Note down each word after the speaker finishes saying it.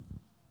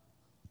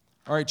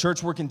All right,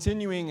 church, we're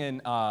continuing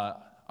in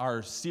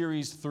our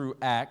series through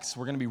Acts.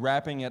 We're going to be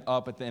wrapping it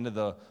up at the end of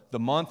the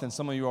month, and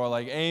some of you are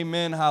like,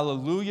 amen,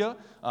 hallelujah.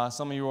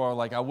 Some of you are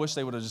like, I wish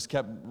they would have just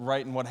kept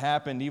writing what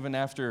happened even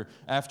after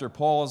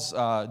Paul's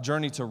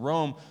journey to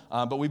Rome.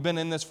 But we've been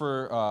in this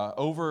for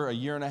over a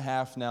year and a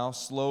half now,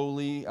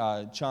 slowly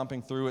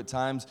chomping through at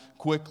times,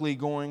 quickly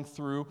going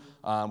through.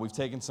 We've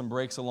taken some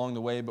breaks along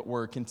the way, but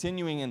we're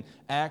continuing in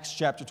Acts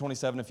chapter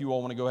 27. If you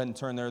all want to go ahead and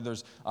turn there,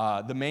 there's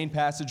the main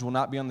passage will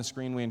not be on the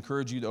screen. We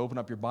encourage you to open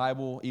up your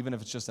Bible, even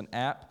if it's just an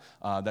app.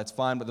 That's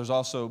fine, but there's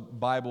also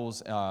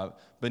Bibles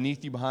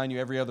beneath you, behind you,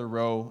 every other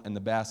row, and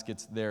the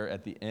baskets there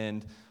at the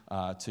end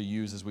to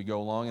use as we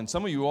go along. And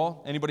some of you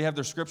all, anybody have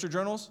their scripture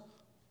journals?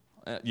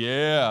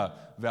 Yeah.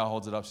 Val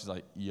holds it up. She's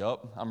like,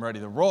 yup, I'm ready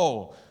to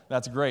roll.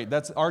 That's great.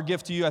 That's our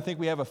gift to you. I think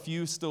we have a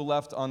few still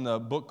left on the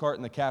book cart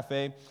in the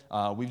cafe.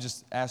 We've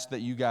just asked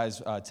that you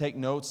guys take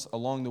notes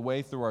along the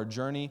way through our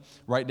journey,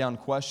 write down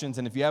questions.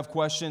 And if you have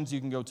questions, you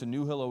can go to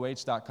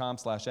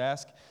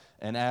newhilloh.com/ask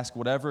and ask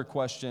whatever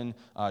question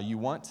you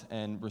want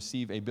and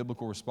receive a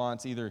biblical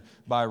response, either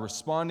by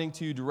responding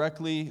to you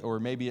directly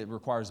or maybe it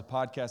requires a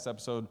podcast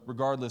episode.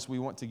 Regardless, we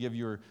want to give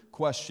your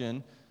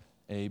question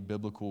a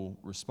biblical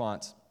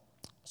response.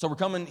 So we're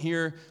coming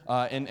here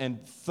in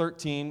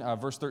 13,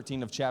 verse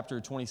 13 of chapter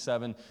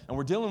 27, and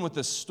we're dealing with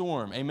this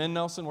storm. Amen,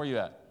 Nelson? Where are you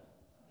at?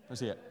 Where's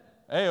he at?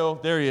 Hey-oh,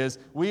 there he is.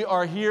 We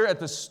are here at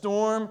the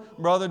storm.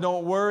 Brother,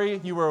 don't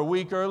worry. You were a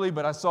week early,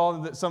 but I saw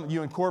that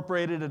you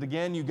incorporated it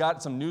again. You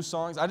got some new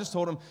songs. I just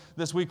told him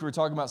this week we were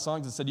talking about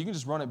songs and said, you can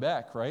just run it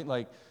back, right?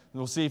 Like,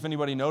 we'll see if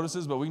anybody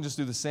notices, but we can just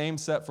do the same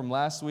set from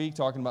last week,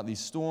 talking about these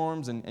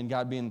storms and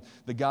God being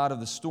the God of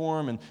the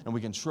storm, and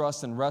we can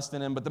trust and rest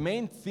in Him. But the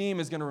main theme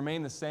is going to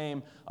remain the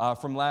same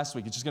from last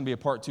week. It's just going to be a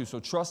part 2. So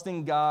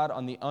trusting God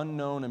on the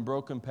unknown and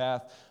broken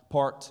path,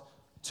 part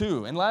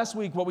 2. And last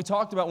week, what we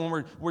talked about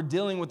when we're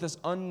dealing with this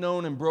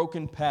unknown and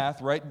broken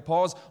path, right?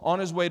 Paul's on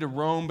his way to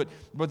Rome,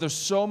 but there's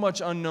so much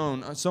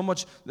unknown, so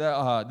much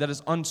that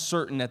is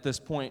uncertain at this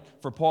point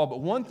for Paul. But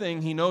one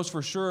thing he knows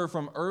for sure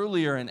from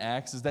earlier in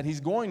Acts is that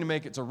he's going to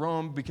make it to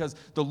Rome because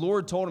the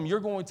Lord told him, you're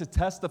going to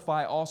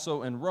testify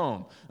also in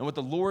Rome. And what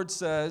the Lord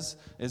says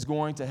is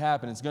going to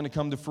happen. It's going to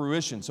come to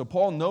fruition. So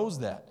Paul knows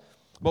that.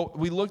 But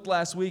we looked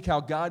last week how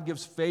God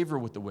gives favor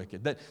with the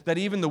wicked, that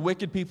even the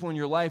wicked people in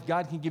your life,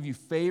 God can give you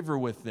favor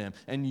with them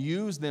and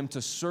use them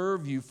to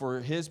serve you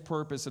for His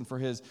purpose and for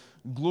His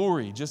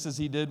glory, just as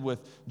He did with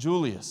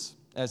Julius,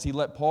 as he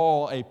let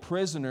Paul, a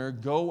prisoner,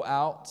 go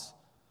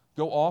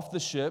off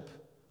the ship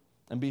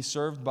and be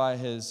served by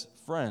his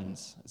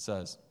friends, it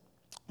says.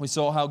 We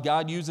saw how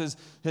God uses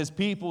His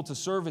people to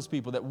serve His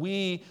people, that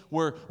we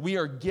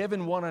are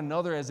given one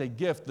another as a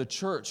gift, the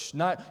church,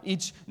 not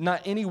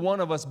any one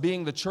of us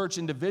being the church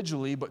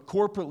individually, but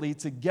corporately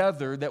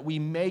together, that we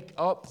make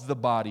up the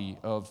body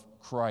of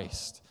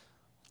Christ.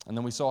 And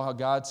then we saw how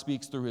God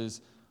speaks through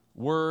His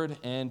Word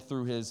and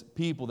through His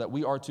people, that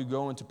we are to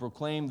go and to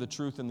proclaim the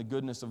truth and the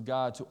goodness of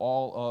God to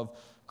all of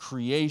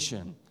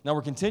creation. Now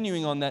we're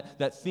continuing on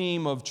that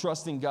theme of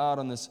trusting God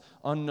on this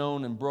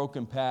unknown and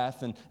broken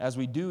path. And as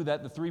we do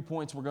that, the 3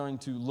 points we're going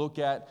to look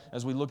at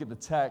as we look at the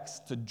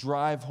text to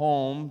drive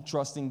home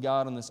trusting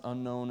God on this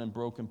unknown and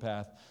broken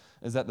path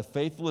is that the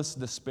faithless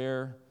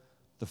despair,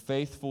 the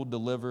faithful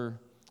deliver,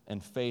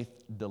 and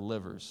faith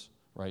delivers,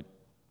 right?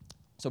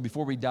 So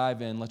before we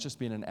dive in, let's just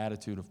be in an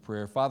attitude of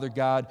prayer. Father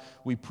God,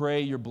 we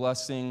pray your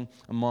blessing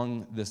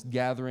over this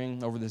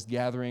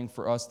gathering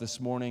for us this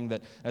morning,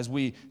 that as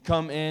we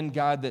come in,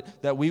 God,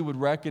 that we would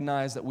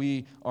recognize that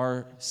we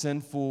are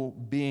sinful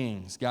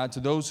beings. God,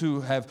 to those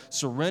who have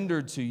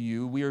surrendered to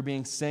you, we are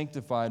being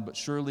sanctified, but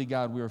surely,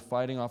 God, we are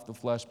fighting off the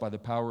flesh by the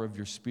power of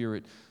your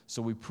Spirit.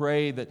 So we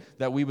pray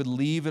that we would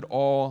leave it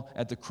all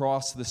at the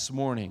cross this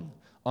morning,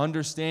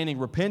 understanding,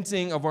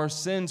 repenting of our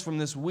sins from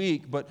this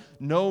week, but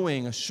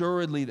knowing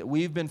assuredly that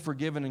we've been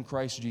forgiven in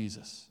Christ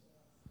Jesus.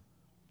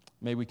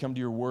 May we come to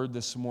your word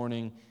this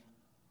morning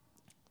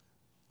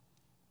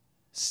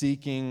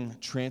seeking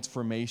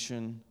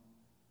transformation,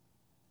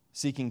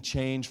 seeking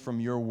change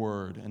from your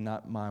word and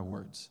not my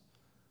words.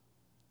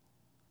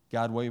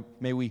 God,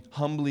 may we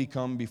humbly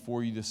come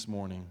before you this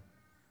morning,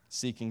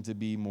 seeking to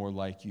be more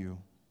like you,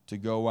 to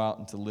go out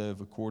and to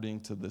live according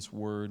to this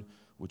word,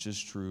 which is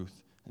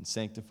truth, and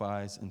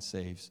sanctifies and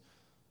saves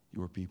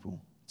your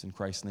people. It's in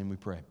Christ's name we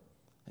pray.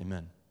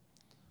 Amen.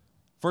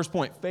 First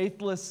point,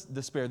 faithless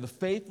despair. The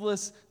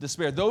faithless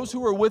despair. Those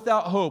who are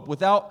without hope,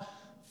 without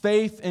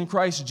faith in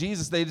Christ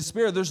Jesus, they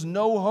despair. There's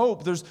no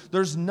hope.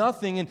 There's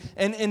nothing.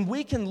 And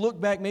we can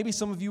look back. Maybe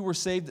some of you were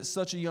saved at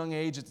such a young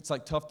age, it's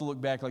like tough to look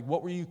back. Like,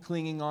 what were you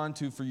clinging on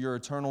to for your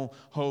eternal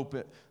hope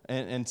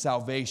and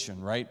salvation,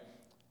 right?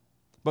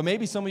 But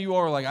maybe some of you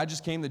are like, I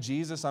just came to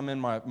Jesus. I'm in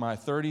my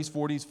 30s,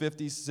 40s,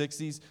 50s,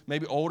 60s,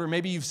 maybe older.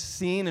 Maybe you've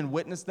seen and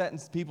witnessed that in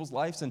people's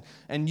lives,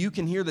 and you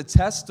can hear the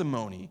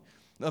testimony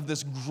of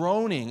this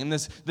groaning and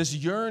this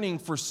yearning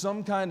for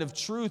some kind of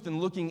truth and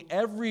looking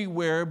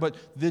everywhere but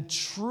the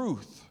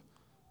truth,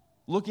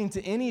 looking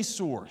to any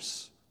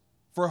source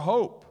for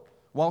hope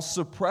while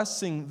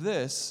suppressing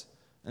this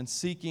and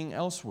seeking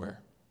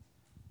elsewhere.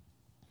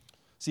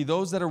 See,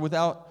 those that are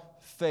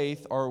without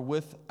faith are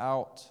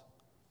without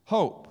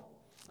hope.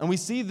 And we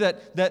see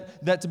that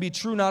to be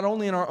true not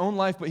only in our own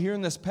life, but here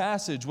in this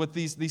passage with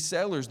these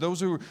sailors, those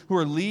who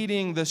are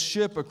leading the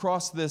ship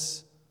across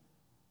this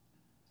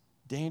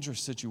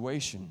dangerous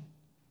situation.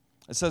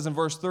 It says in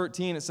verse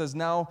 13, it says,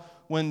 "Now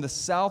when the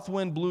south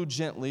wind blew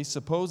gently,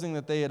 supposing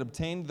that they had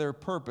obtained their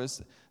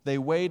purpose, they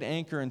weighed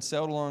anchor and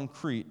sailed along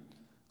Crete,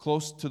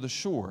 close to the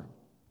shore."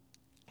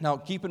 Now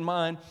keep in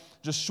mind,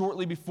 just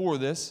shortly before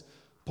this,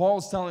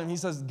 Paul's telling him, he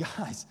says,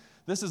 guys,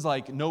 this is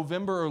like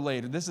November or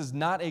later. This is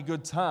not a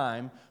good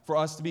time for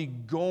us to be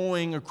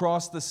going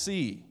across the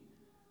sea.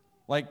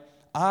 Like,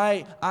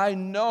 I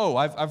know,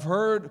 I've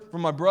heard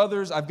from my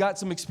brothers, I've got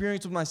some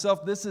experience with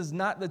myself. This is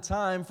not the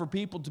time for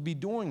people to be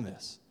doing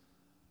this.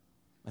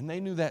 And they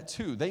knew that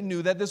too. They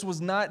knew that this was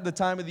not the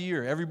time of the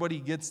year. Everybody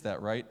gets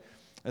that, right?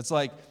 It's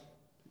like,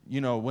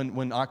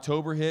 when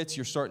October hits,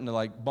 you're starting to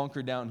like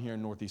bunker down here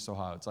in Northeast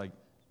Ohio. It's like,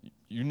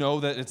 you know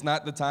that it's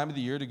not the time of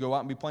the year to go out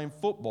and be playing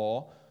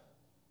football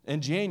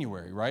in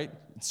January, right?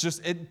 It's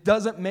just, it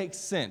doesn't make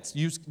sense.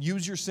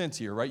 Use your sense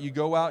here, right? You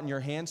go out and your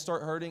hands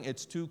start hurting.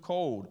 It's too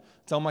cold.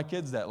 Tell my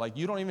kids that. Like,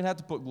 you don't even have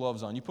to put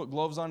gloves on. You put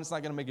gloves on, it's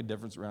not going to make a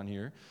difference around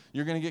here.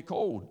 You're going to get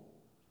cold.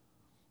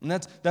 And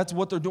that's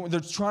what they're doing. They're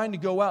trying to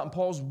go out, and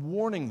Paul's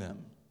warning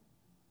them.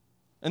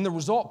 And the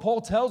result,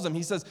 Paul tells them,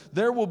 he says,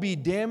 there will be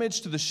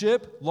damage to the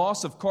ship,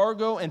 loss of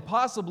cargo, and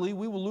possibly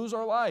we will lose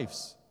our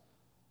lives.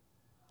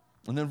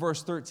 And then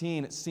verse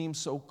 13, it seems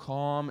so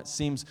calm, it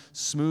seems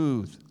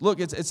smooth. Look,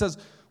 it says,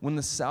 when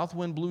the south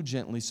wind blew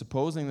gently,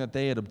 supposing that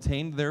they had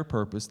obtained their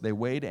purpose, they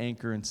weighed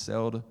anchor and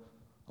sailed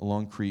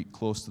along Crete,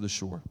 close to the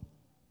shore.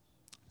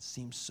 It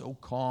seems so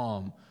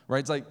calm, right?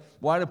 It's like,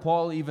 why did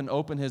Paul even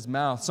open his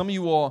mouth? Some of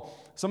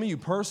you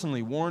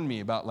personally warned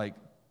me about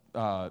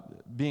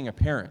being a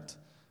parent,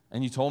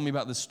 and you told me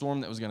about this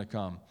storm that was going to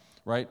come,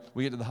 right?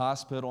 We get to the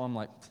hospital, I'm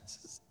like, this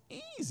is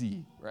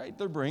easy, right?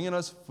 They're bringing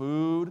us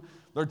food.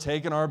 They're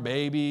taking our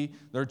baby.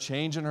 They're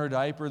changing her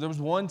diaper. There was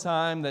one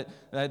time that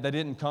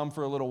didn't come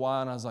for a little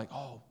while, and I was like,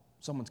 oh,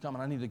 someone's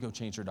coming. I need to go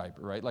change her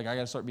diaper, right? Like, I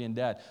got to start being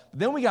dad. But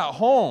then we got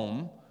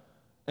home,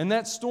 and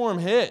that storm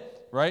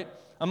hit, right?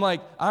 I'm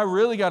like, I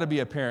really got to be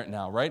a parent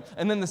now, right?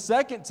 And then the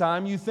second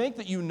time, you think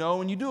that you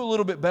know, and you do a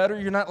little bit better.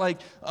 You're not like,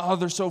 oh,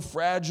 they're so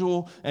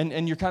fragile,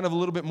 and you're kind of a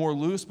little bit more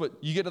loose. But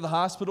you get to the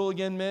hospital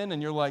again, men,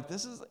 and you're like,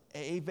 this is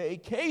a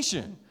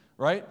vacation,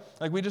 right?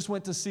 Like, we just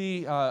went to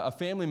see a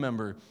family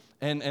member,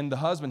 and the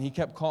husband, he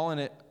kept calling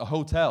it a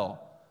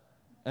hotel.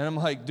 And I'm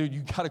like, dude,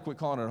 you got to quit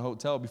calling it a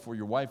hotel before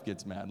your wife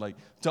gets mad. Like,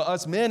 to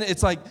us men,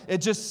 it's like, it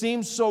just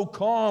seems so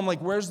calm.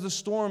 Like, where's the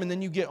storm? And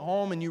then you get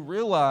home and you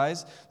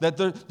realize that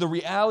the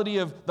reality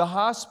of the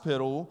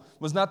hospital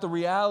was not the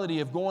reality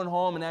of going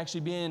home and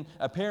actually being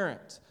a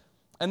parent.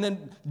 And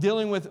then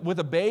dealing with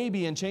a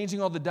baby and changing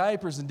all the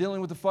diapers and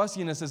dealing with the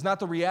fussiness is not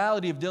the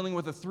reality of dealing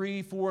with a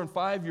 3, 4, and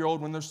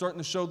 5-year-old when they're starting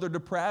to show their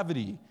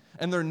depravity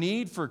and their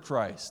need for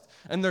Christ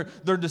and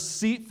their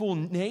deceitful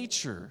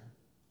nature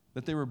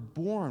that they were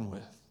born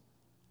with.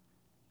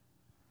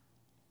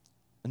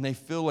 And they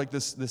feel like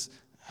this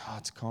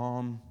it's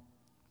calm.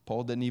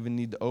 Paul didn't even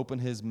need to open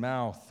his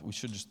mouth. We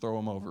should just throw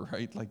him over,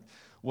 right? Like,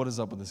 what is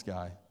up with this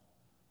guy?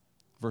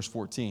 Verse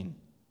 14.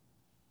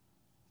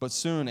 But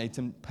soon a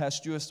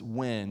tempestuous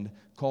wind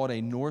called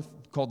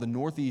the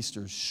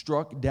northeaster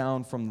struck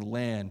down from the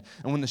land.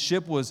 And when the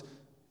ship was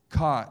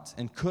caught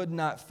and could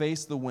not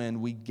face the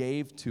wind, we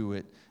gave to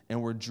it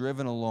and were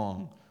driven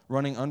along,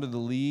 running under the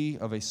lee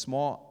of a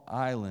small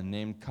island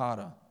named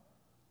Cauda.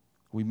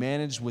 We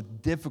managed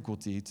with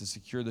difficulty to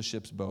secure the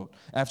ship's boat.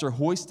 After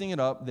hoisting it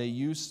up, they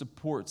used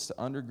supports to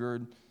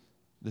undergird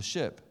the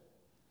ship.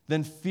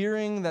 Then,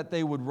 fearing that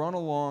they would run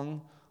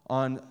along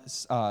on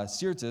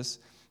Syrtis,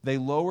 they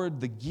lowered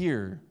the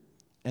gear,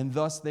 and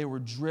thus they were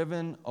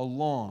driven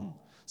along.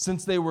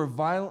 Since they were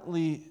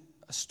violently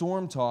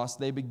storm-tossed,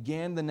 they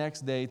began the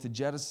next day to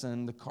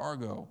jettison the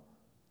cargo.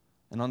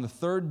 And on the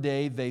third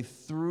day, they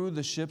threw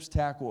the ship's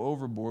tackle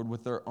overboard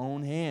with their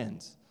own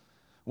hands.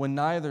 When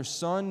neither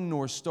sun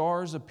nor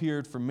stars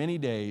appeared for many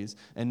days,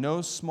 and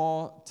no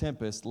small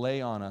tempest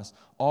lay on us,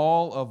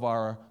 all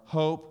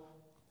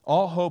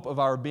hope of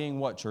our being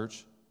what,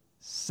 church?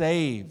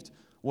 Saved,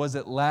 was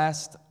at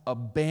last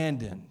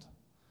abandoned.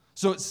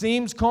 So it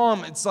seems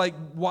calm. It's like,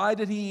 why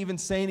did he even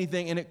say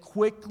anything? And it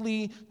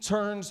quickly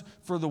turns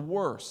for the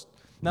worst.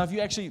 Now, if you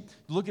actually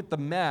look at the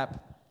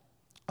map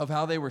of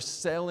how they were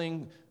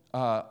sailing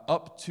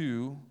up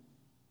to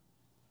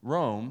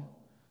Rome,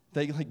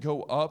 they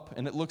go up,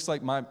 and it looks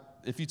like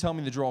if you tell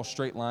me to draw a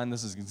straight line,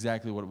 this is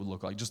exactly what it would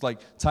look like. Just like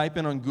type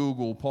in on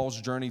Google Paul's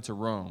journey to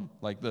Rome.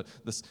 Like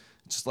this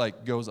just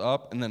like goes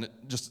up, and then it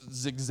just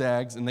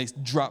zigzags, and they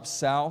drop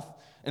south.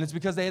 And it's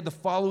because they had to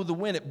follow the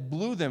wind. It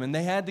blew them, and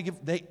they had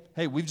to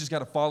hey, we've just got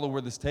to follow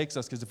where this takes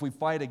us, because if we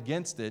fight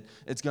against it,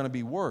 it's going to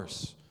be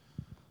worse.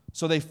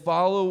 So they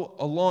follow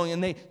along,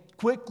 and they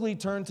quickly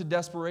turn to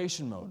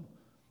desperation mode.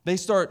 They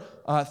start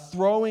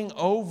throwing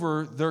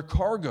over their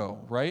cargo,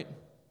 right?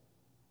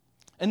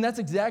 And that's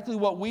exactly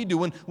what we do.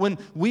 When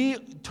we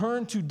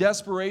turn to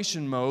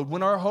desperation mode,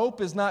 when our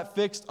hope is not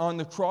fixed on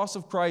the cross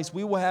of Christ,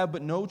 we will have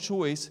but no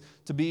choice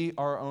to be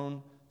our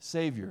own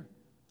Savior.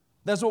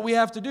 That's what we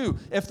have to do.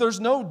 If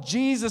there's no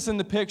Jesus in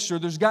the picture,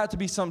 there's got to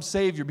be some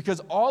Savior, because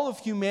all of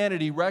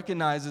humanity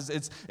recognizes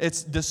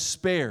its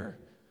despair,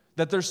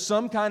 that there's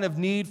some kind of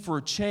need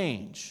for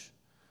change.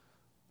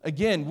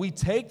 Again, we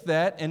take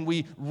that and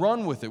we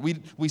run with it.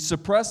 We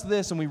suppress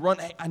this and we run,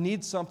 hey, I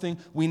need something.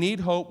 We need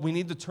hope. We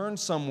need to turn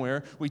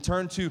somewhere. We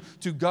turn to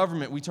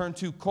government. We turn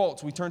to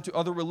cults. We turn to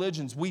other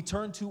religions. We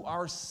turn to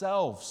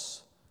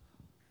ourselves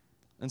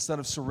instead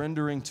of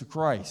surrendering to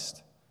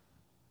Christ.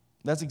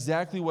 That's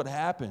exactly what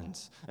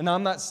happens. And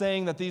I'm not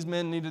saying that these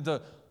men needed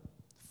to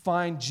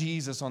find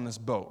Jesus on this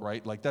boat,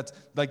 right? Like that's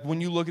like when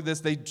you look at this,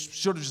 they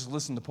should have just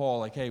listened to Paul,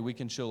 like, hey, we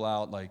can chill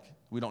out. Like,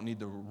 we don't need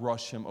to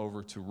rush him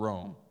over to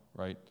Rome.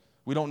 Right?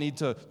 We don't need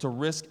to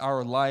risk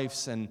our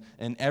lives and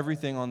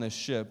everything on this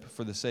ship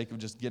for the sake of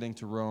just getting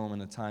to Rome in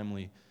a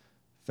timely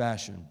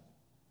fashion.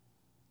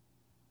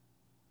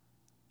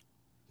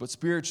 But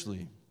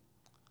spiritually,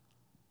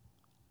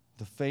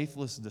 the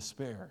faithless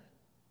despair.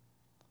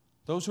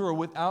 Those who are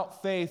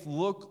without faith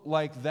look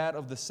like that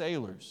of the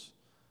sailors.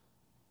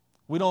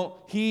 We don't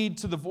heed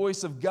to the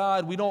voice of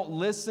God. We don't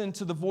listen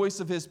to the voice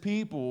of His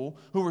people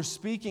who are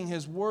speaking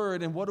His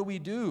word. And what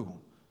do?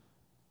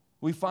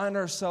 We find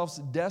ourselves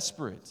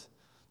desperate.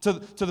 To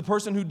the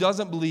person who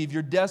doesn't believe,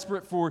 you're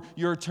desperate for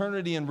your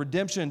eternity and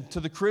redemption. To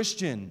the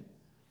Christian,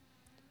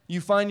 you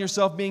find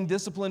yourself being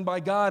disciplined by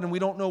God, and we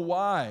don't know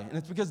why. And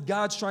it's because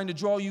God's trying to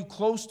draw you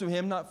close to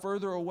Him, not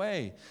further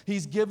away.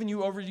 He's given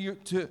you over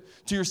to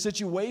your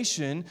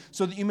situation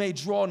so that you may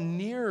draw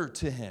nearer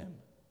to Him.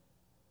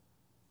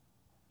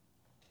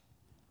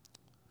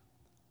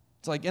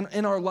 It's like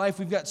in our life,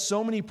 we've got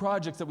so many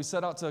projects that we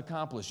set out to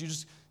accomplish. You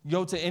just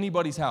go to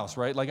anybody's house,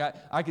 right? Like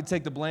I could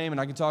take the blame and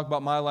I can talk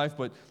about my life,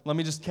 but let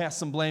me just cast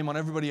some blame on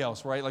everybody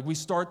else, right? Like we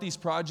start these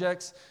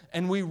projects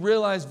and we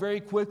realize very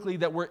quickly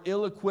that we're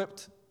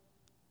ill-equipped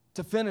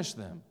to finish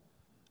them.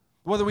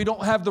 Whether we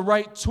don't have the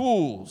right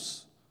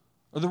tools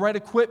or the right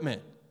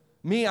equipment.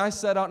 Me, I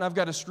set out and I've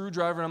got a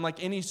screwdriver and I'm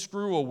like, any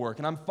screw will work.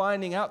 And I'm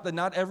finding out that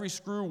not every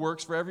screw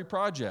works for every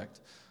project.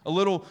 A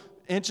little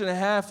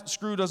 1.5-inch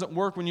screw doesn't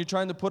work when you're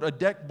trying to put a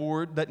deck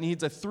board that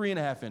needs a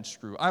 3.5-inch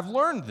screw. I've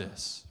learned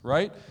this,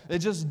 right? It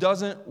just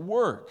doesn't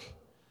work.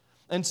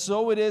 And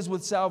so it is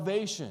with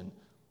salvation.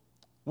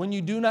 When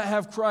you do not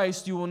have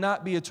Christ, you will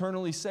not be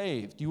eternally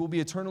saved. You will be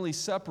eternally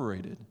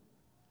separated.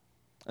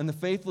 And the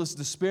faithless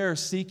despair,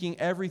 seeking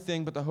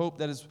everything but the hope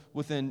that is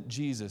within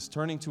Jesus,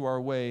 turning to our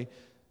way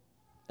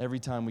every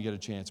time we get a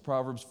chance.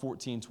 Proverbs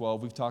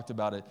 14:12, we've talked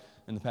about it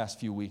in the past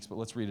few weeks, but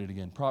let's read it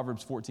again.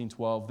 Proverbs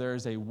 14:12, there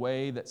is a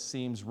way that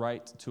seems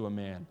right to a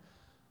man,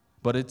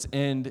 but its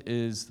end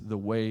is the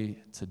way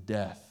to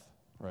death,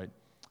 right?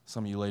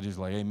 Some of you ladies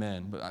are like,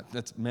 amen, but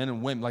that's men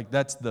and women. Like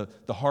that's the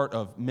heart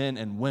of men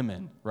and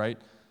women, right?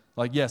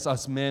 Like, yes,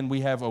 us men,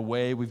 we have a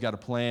way, we've got a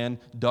plan,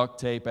 duct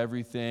tape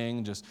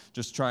everything,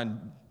 just try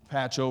and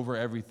patch over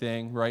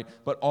everything, right?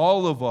 But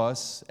all of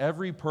us,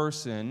 every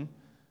person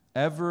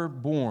ever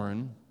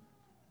born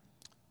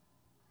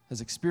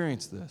has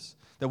experienced this.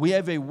 That we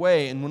have a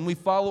way, and when we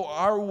follow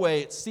our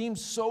way, it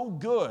seems so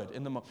good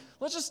in the moment.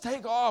 Let's just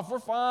take off, we're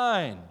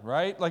fine,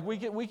 right? Like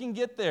we can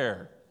get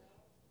there.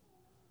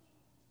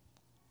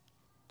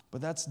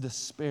 But that's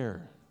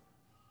despair.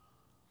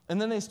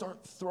 And then they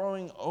start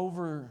throwing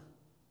over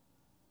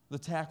the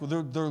tackle.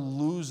 They're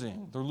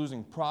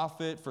losing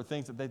profit for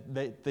things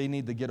that they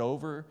need to get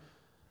over.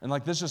 And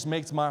like this just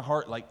makes my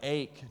heart like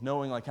ache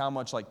knowing like how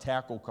much like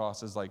tackle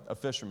costs as like a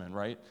fisherman,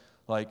 right?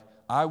 Like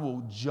I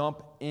will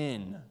jump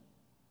in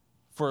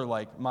for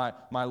like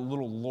my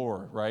little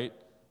lure, right?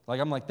 Like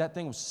I'm like, that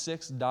thing was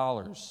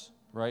 $6,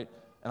 right?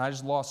 And I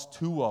just lost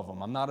 2 of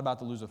them. I'm not about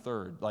to lose a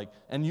third. Like,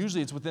 and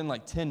usually it's within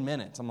like 10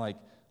 minutes. I'm like,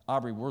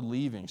 Aubrey, we're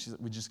leaving. She's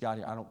like, we just got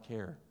here. I don't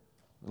care.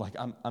 Like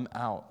I'm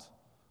out.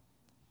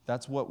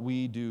 That's what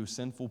we do,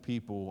 sinful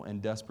people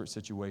in desperate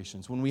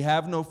situations. When we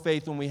have no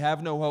faith, when we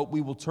have no hope,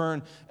 we will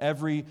turn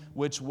every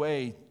which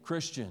way.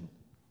 Christian,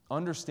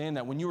 understand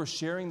that when you are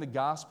sharing the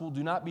gospel,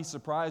 do not be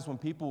surprised when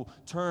people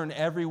turn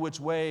every which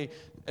way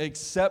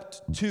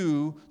except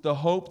to the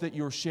hope that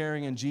you're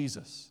sharing in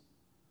Jesus.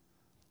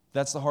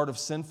 That's the heart of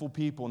sinful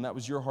people, and that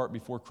was your heart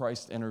before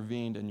Christ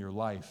intervened in your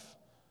life.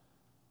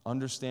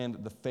 Understand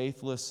that the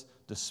faithless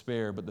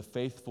despair, but the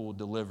faithful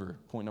deliver.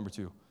 Point number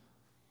 2.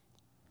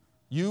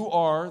 You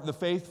are the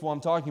faithful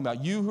I'm talking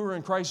about. You who are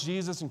in Christ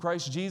Jesus and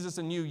Christ Jesus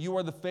in you, you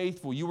are the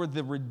faithful. You are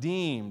the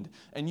redeemed.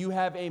 And you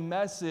have a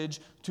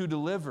message to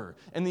deliver.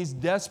 In these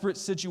desperate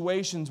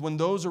situations, when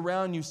those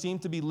around you seem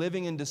to be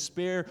living in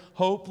despair,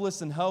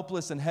 hopeless and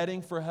helpless and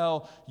heading for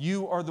hell,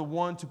 you are the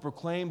one to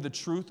proclaim the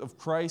truth of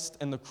Christ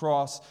and the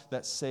cross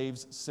that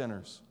saves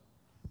sinners.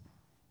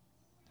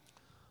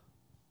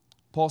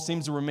 Paul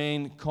seems to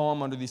remain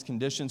calm under these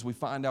conditions. We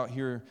find out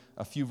here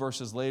a few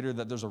verses later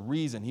that there's a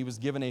reason. He was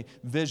given a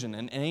vision.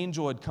 An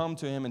angel had come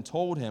to him and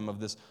told him of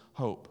this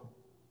hope.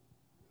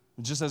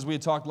 Just as we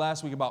had talked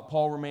last week about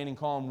Paul remaining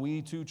calm,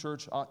 we too,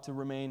 church, ought to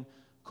remain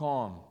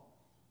calm.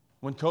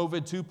 When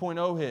COVID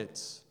 2.0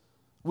 hits,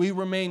 we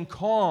remain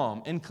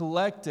calm and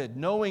collected,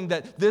 knowing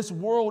that this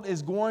world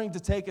is going to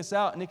take us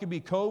out. And it could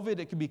be COVID,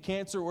 it could be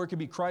cancer, or it could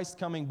be Christ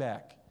coming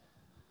back.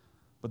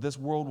 But this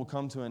world will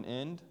come to an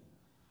end,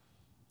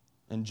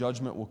 and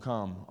judgment will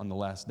come on the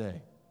last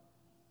day.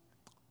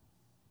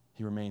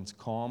 He remains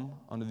calm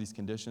under these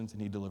conditions,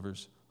 and he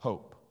delivers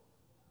hope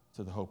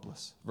to the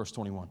hopeless. Verse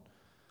 21.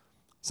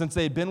 Since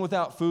they had been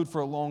without food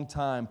for a long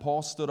time,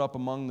 Paul stood up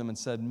among them and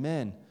said,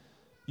 "Men,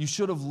 you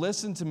should have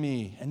listened to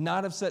me and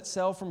not have set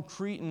sail from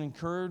Crete and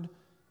incurred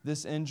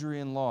this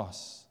injury and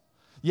loss.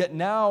 Yet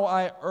now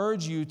I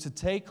urge you to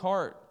take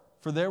heart,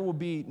 for there will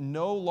be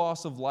no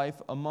loss of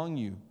life among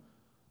you,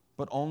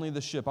 but only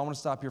the ship." I want to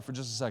stop here for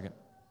just a second.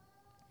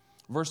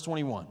 Verse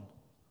 21.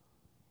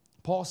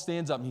 Paul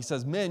stands up and he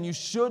says, "Men, you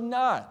should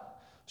not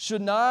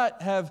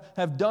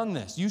have done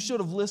this. You should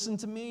have listened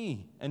to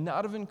me and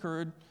not have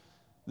incurred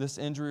this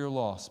injury or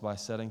loss by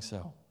setting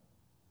sail."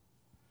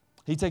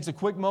 He takes a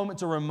quick moment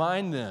to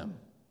remind them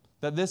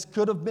that this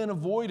could have been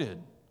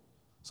avoided.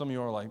 Some of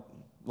you are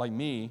like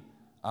me.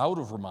 I would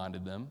have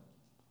reminded them.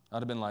 I'd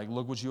have been like,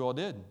 "Look what you all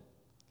did.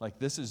 Like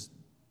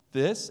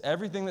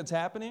everything that's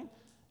happening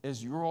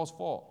is your all's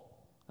fault.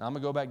 And I'm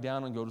going to go back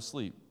down and go to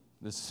sleep.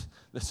 This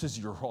is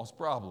your all's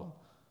problem."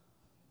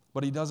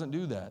 But he doesn't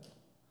do that.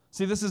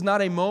 See, this is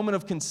not a moment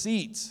of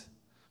conceit,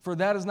 for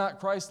that is not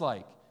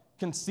Christ-like.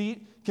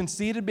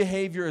 Conceited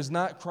behavior is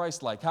not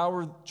Christ-like.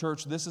 However,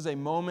 church, this is a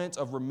moment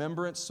of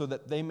remembrance so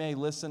that they may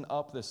listen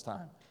up this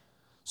time.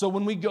 So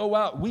when we go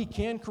out, we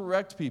can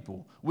correct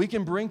people. We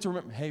can bring to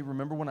remember, "Hey,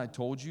 remember when I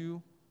told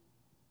you?"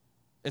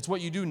 It's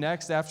what you do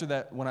next after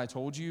that, "when I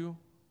told you,"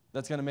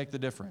 that's going to make the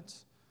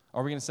difference.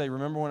 Are we going to say,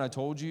 "Remember when I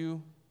told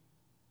you"?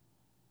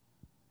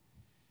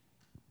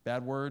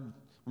 Bad word.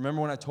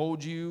 "Remember when I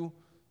told you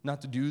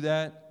not to do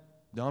that,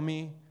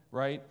 dummy,"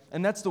 right?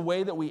 And that's the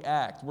way that we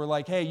act. We're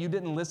like, "Hey, you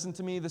didn't listen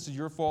to me. This is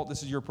your fault.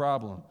 This is your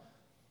problem."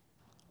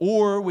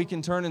 Or we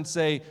can turn and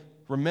say,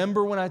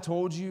 "Remember when I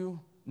told you?"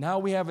 Now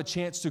we have a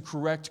chance to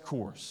correct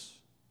course,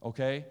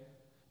 okay?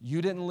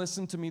 You didn't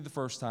listen to me the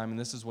first time, and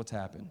this is what's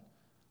happened.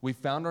 We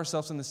found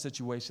ourselves in this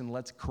situation.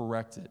 Let's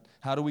correct it.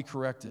 How do we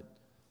correct it?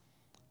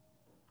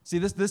 See,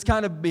 this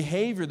kind of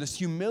behavior, this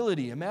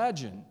humility,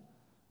 imagine.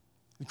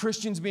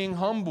 Christians being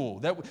humble,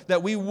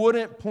 that we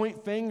wouldn't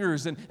point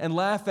fingers and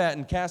laugh at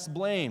and cast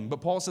blame. But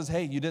Paul says,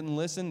 "Hey, you didn't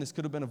listen. This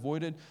could have been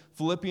avoided."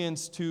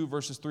 Philippians 2,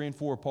 verses 3 and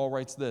 4, Paul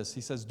writes this.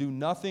 He says, "Do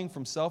nothing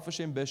from selfish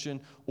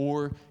ambition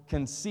or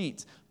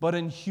conceit, but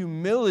in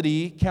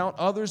humility count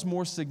others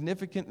more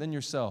significant than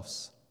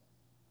yourselves.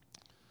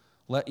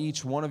 Let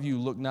each one of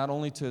you look not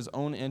only to his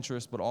own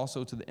interest, but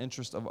also to the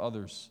interest of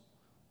others."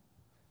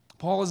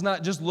 Paul is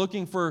not just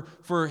looking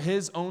for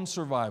his own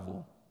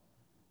survival.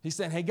 He's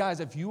saying, "Hey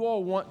guys, if you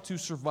all want to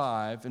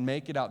survive and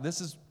make it out,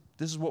 this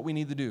is what we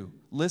need to do.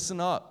 Listen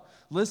up.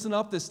 Listen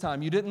up this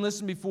time. You didn't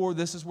listen before.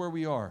 This is where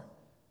we are."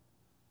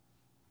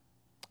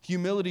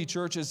 Humility,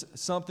 church, is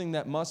something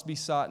that must be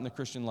sought in the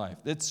Christian life.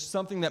 It's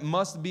something that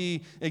must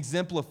be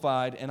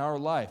exemplified in our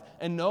life.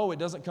 And no, it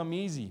doesn't come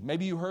easy.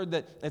 Maybe you heard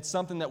that it's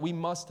something that we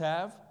must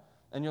have,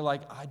 and you're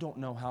like, "I don't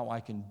know how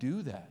I can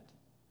do that.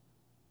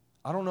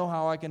 I don't know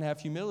how I can have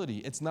humility."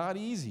 It's not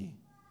easy.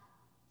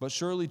 But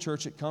surely,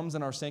 church, it comes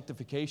in our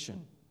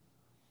sanctification.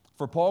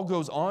 For Paul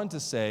goes on to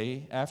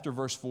say, after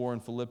verse 4 in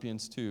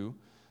Philippians 2,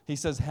 he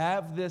says,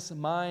 "Have this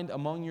mind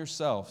among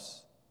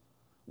yourselves,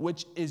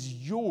 which is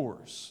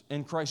yours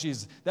in Christ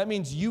Jesus." That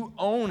means you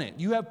own it.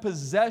 You have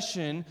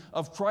possession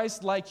of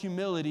Christ-like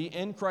humility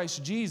in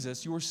Christ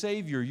Jesus, your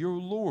Savior,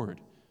 your Lord.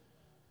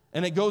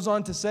 And it goes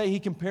on to say, he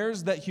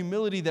compares that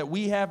humility that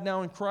we have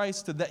now in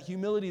Christ to that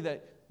humility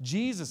that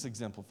Jesus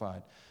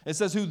exemplified. It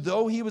says, "Who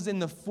though he was in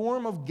the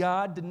form of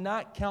God, did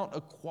not count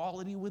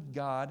equality with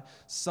God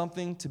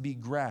something to be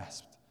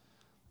grasped,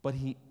 but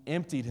he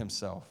emptied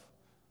himself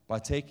by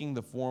taking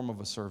the form of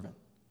a servant."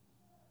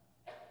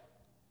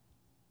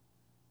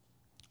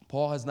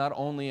 Paul has not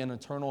only an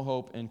eternal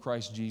hope in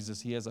Christ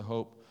Jesus, he has a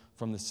hope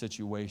from the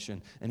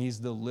situation. And he's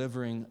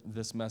delivering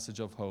this message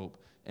of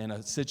hope in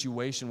a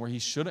situation where he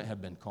shouldn't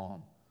have been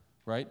calm,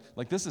 right?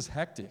 Like, this is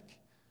hectic.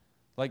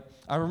 Like,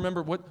 I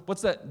remember,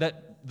 what's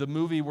the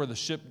movie where the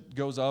ship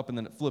goes up and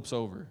then it flips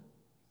over?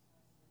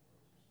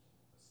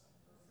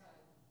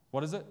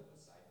 What is it?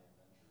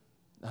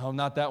 No,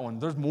 not that one.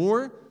 There's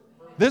more?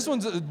 This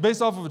one's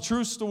based off of a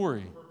true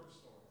story.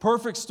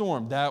 Perfect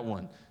Storm, that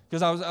one.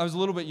 Because I was a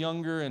little bit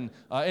younger, and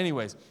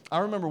anyways, I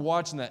remember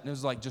watching that, and it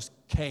was like just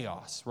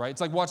chaos, right?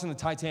 It's like watching the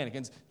Titanic,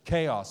 and it's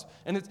chaos.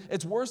 And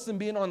it's worse than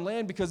being on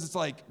land because it's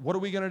like, what are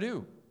we going to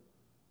do?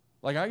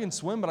 Like, I can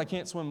swim, but I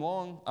can't swim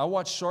long. I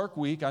watch Shark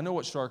Week. I know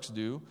what sharks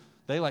do.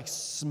 They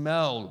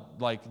smell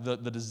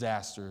the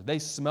disaster. They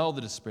smell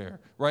the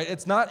despair, right?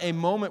 It's not a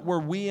moment where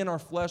we in our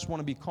flesh want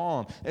to be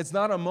calm. It's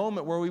not a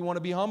moment where we want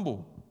to be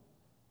humble.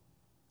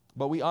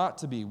 But we ought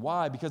to be.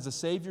 Why? Because the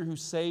Savior who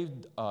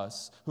saved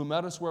us, who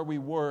met us where we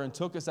were and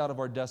took us out of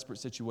our desperate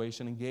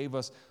situation and gave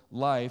us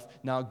life,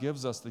 now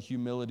gives us the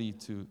humility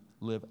to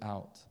live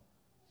out.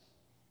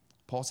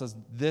 Paul says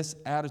this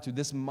attitude,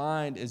 this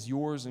mind is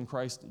yours in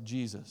Christ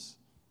Jesus.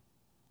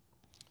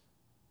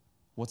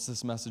 What's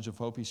this message of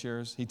hope he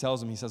shares? He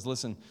tells him, he says,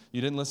 listen, you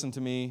didn't listen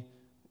to me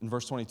in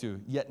verse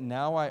 22. Yet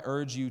now I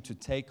urge you to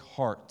take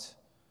heart,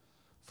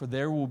 for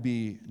there will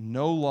be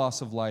no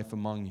loss of life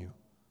among you,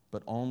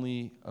 but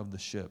only of the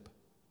ship.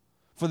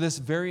 For this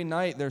very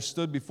night there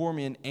stood before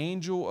me an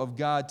angel of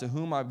God to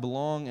whom I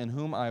belong and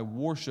whom I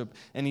worship.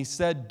 And he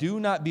said,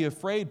 do not be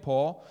afraid,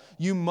 Paul.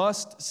 You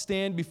must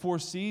stand before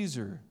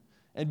Caesar.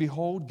 And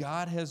behold,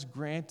 God has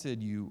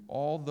granted you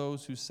all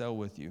those who sail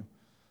with you.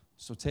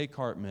 So take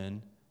heart,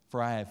 men,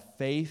 for I have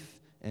faith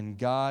in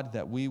God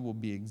that we will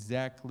be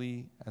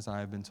exactly as I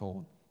have been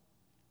told.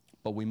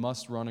 But we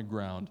must run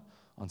aground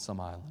on some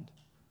island.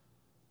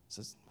 It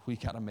says, we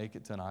got to make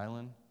it to an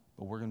island,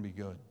 but we're going to be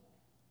good.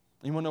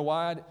 You want to know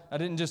why I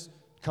didn't just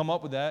come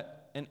up with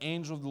that? An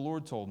angel of the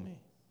Lord told me.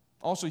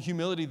 Also,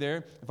 humility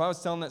there. If I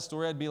was telling that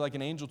story, I'd be like,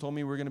 an angel told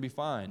me we're going to be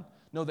fine.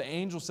 No, the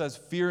angel says,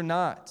 fear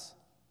not.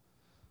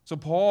 So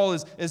Paul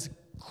is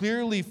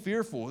clearly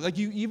fearful. Like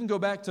you even go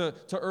back to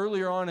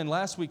earlier on in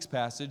last week's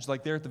passage,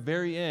 like there at the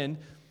very end,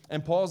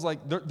 and Paul's like,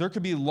 there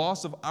could be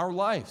loss of our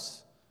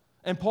lives.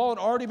 And Paul had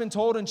already been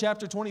told in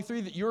chapter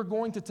 23 that you're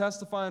going to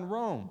testify in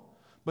Rome.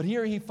 But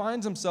here he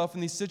finds himself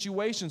in these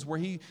situations where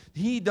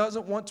he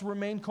doesn't want to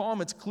remain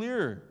calm. It's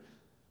clear.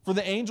 For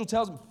the angel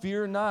tells him,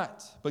 fear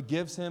not, but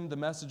gives him the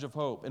message of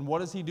hope. And what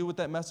does he do with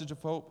that message of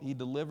hope? He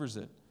delivers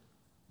it.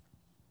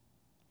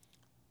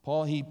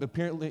 Paul, he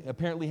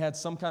apparently had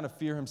some kind of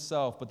fear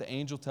himself, but the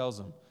angel tells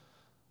him.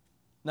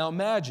 Now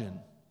imagine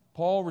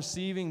Paul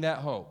receiving that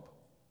hope,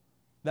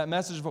 that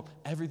message of hope.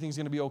 Everything's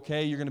going to be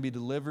okay. You're going to be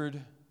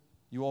delivered.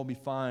 You all be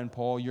fine,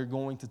 Paul. You're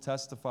going to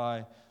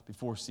testify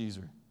before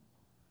Caesar.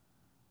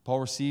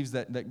 Paul receives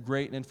that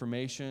great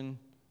information.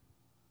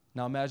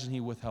 Now imagine he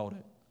withheld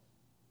it.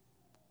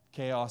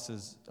 Chaos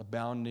is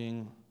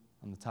abounding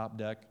on the top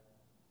deck.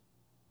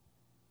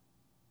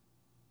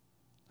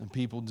 And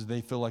people, do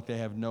they feel like they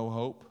have no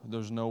hope?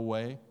 There's no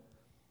way.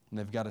 And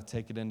they've got to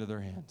take it into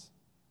their hands.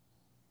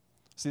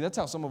 See, that's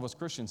how some of us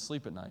Christians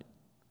sleep at night.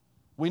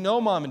 We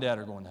know mom and dad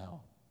are going to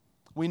hell.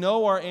 We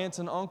know our aunts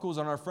and uncles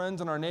and our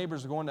friends and our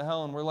neighbors are going to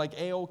hell, and we're like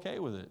A-okay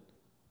with it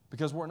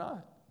because we're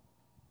not.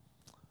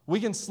 We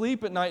can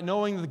sleep at night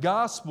knowing the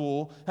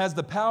gospel has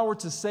the power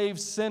to save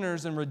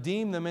sinners and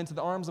redeem them into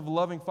the arms of a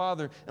loving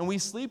Father, and we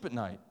sleep at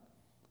night.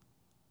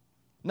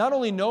 Not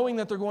only knowing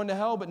that they're going to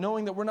hell, but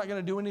knowing that we're not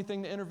going to do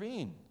anything to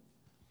intervene.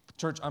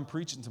 Church, I'm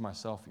preaching to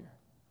myself here.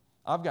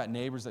 I've got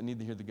neighbors that need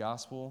to hear the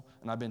gospel,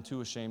 and I've been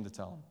too ashamed to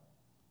tell them.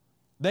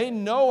 They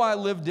know I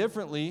live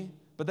differently,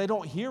 but they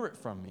don't hear it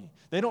from me.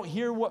 They don't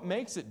hear what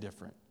makes it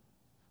different.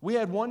 We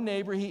had one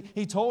neighbor,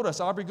 he told us,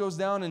 Aubrey goes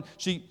down, and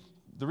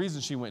the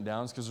reason she went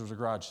down is because there was a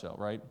garage sale,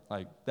 right?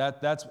 Like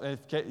that's, if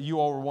you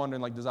all were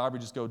wondering, like, does Aubrey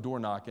just go door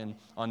knocking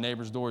on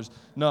neighbors' doors?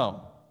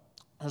 No.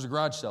 There's a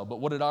garage sale. But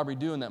what did Aubrey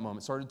do in that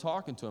moment? Started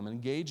talking to him and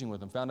engaging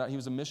with him. Found out he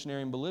was a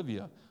missionary in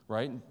Bolivia,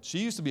 right? She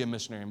used to be a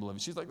missionary in Bolivia.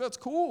 She's like, that's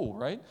cool,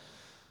 right?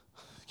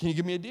 Can you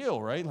give me a deal,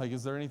 right? Like,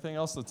 is there anything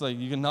else that's like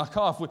you can knock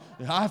off?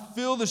 I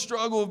feel the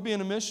struggle of being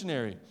a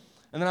missionary.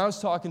 And then I was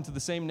talking to the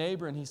same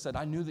neighbor, and he said,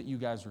 I knew that you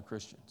guys were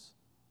Christians.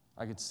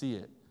 I could see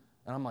it.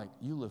 And I'm like,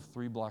 you live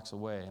 3 blocks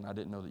away, and I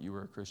didn't know that you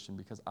were a Christian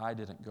because I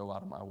didn't go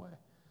out of my way.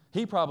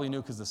 He probably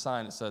knew because the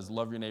sign that says,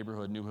 love your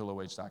neighborhood,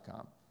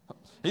 newhilloh.com.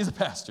 He's a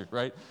pastor,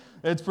 right?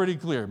 It's pretty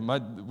clear.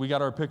 We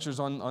got our pictures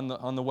on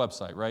the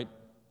website, right?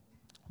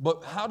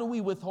 But how do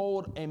we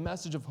withhold a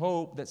message of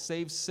hope that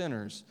saves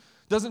sinners?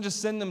 Doesn't just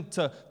send them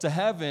to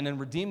heaven and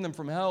redeem them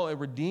from hell. It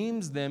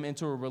redeems them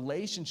into a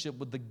relationship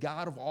with the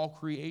God of all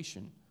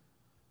creation,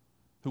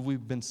 who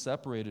we've been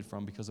separated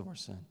from because of our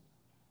sin.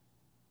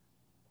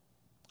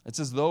 It's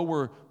as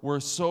though we're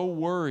so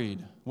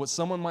worried what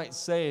someone might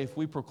say if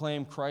we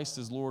proclaim Christ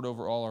as Lord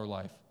over all our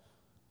life.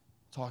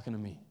 Talking to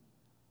me.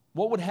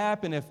 What would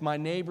happen if my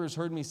neighbors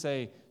heard me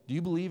say, do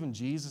you believe in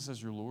Jesus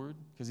as your Lord?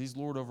 Because he's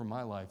Lord over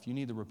my life. You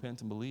need to repent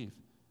and believe.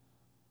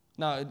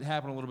 Now, it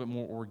happened a little bit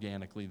more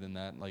organically than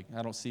that. Like,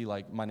 I don't see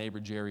like my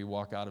neighbor Jerry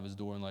walk out of his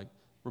door and like,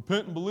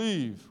 repent and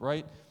believe,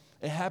 right?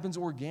 It happens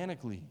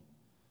organically.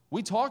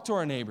 We talk to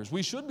our neighbors.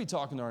 We should be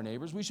talking to our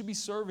neighbors. We should be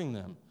serving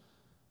them.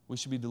 We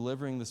should be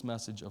delivering this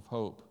message of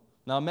hope.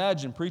 Now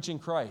imagine preaching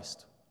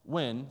Christ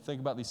when,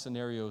 think about these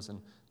scenarios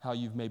and how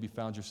you've maybe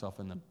found yourself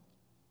in them.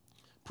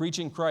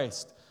 Preaching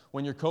Christ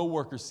when your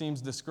coworker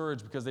seems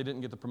discouraged because they didn't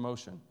get the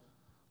promotion.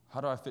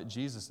 How do I fit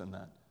Jesus in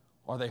that?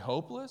 Are they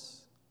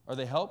hopeless? Are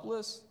they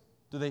helpless?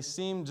 Do they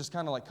seem just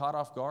kind of like caught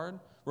off guard?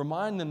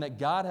 Remind them that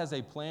God has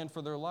a plan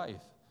for their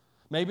life.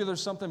 Maybe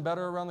there's something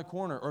better around the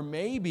corner, or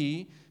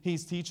maybe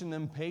he's teaching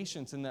them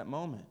patience in that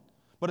moment.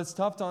 But it's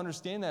tough to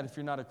understand that if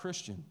you're not a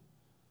Christian.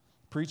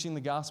 Preaching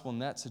the gospel in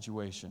that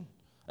situation.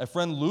 A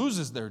friend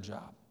loses their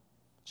job,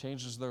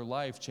 changes their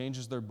life,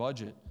 changes their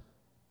budget.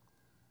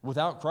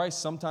 Without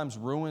Christ, sometimes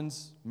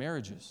ruins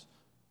marriages.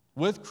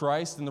 With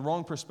Christ, in the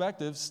wrong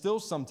perspective, still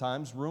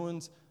sometimes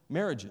ruins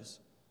marriages.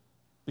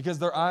 because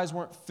their eyes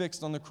weren't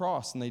fixed on the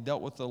cross and they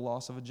dealt with the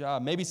loss of a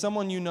job. Maybe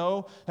someone you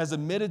know has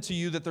admitted to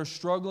you that they're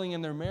struggling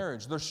in their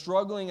marriage. They're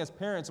struggling as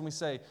parents, and we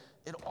say,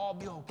 it'll all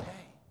be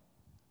okay,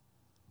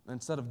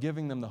 instead of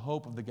giving them the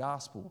hope of the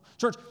gospel.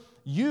 Church,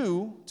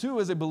 you,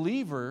 too, as a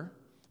believer,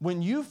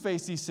 when you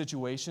face these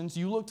situations,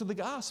 you look to the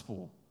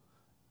gospel.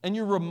 And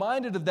you're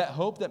reminded of that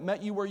hope that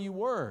met you where you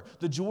were.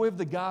 The joy of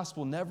the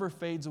gospel never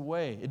fades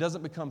away. It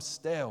doesn't become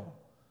stale.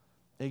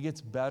 It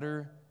gets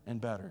better and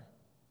better.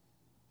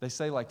 They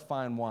say like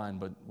fine wine,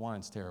 but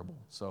wine's terrible,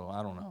 so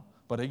I don't know.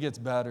 But it gets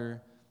better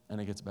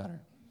and it gets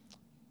better.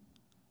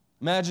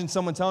 Imagine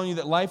someone telling you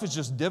that life is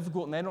just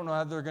difficult and they don't know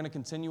how they're going to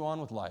continue on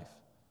with life.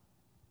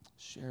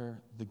 Share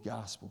the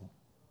gospel.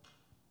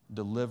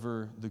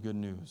 Deliver the good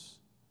news.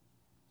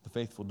 The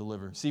faithful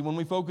deliver. See, when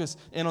we focus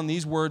in on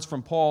these words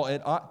from Paul,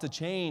 it ought to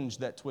change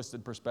that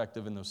twisted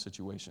perspective in those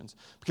situations.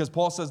 Because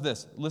Paul says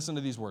this, listen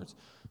to these words.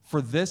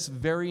 For this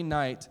very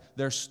night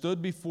there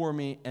stood before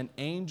me an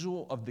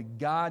angel of the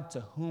God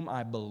to whom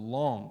I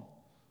belong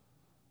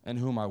and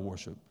whom I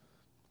worship.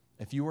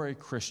 If you are a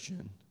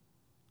Christian,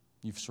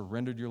 you've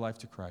surrendered your life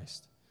to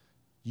Christ,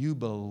 you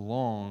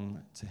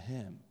belong to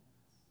Him.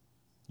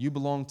 You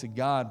belong to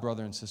God,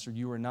 brother and sister.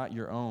 You are not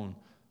your own.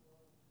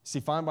 See,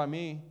 fine by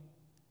me.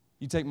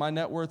 You take my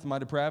net worth and my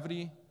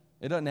depravity,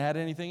 it doesn't add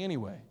anything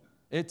anyway.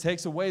 It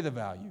takes away the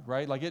value,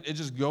 right? Like it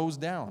just goes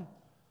down.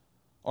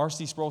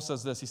 R.C. Sproul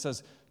says this. He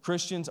says,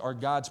 Christians are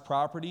God's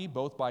property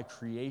both by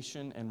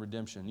creation and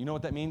redemption. You know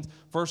what that means?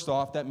 First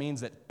off, that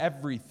means that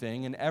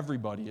everything and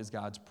everybody is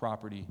God's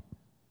property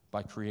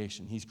by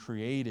creation. He's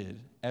created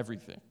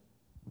everything.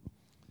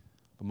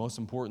 But most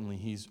importantly,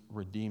 He's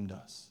redeemed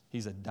us.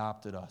 He's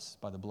adopted us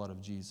by the blood of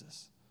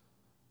Jesus.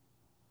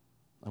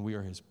 And we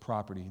are His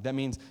property. That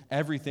means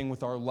everything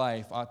with our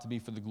life ought to be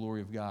for the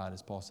glory of God,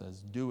 as Paul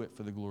says. Do it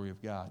for the glory of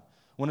God.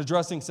 When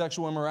addressing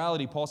sexual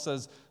immorality, Paul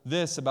says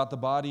this about the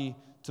body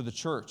to the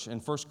church in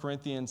 1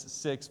 Corinthians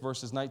 6,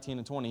 verses 19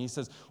 and 20. He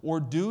says, or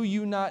do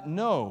you not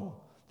know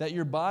that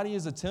your body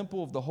is a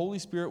temple of the Holy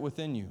Spirit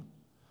within you,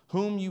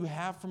 whom you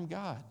have from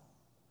God?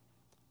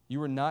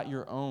 You are not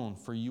your own,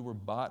 for you were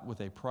bought with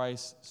a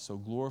price, so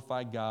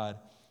glorify God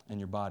in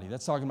your body.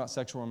 That's talking about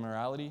sexual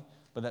immorality.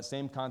 But that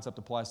same concept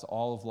applies to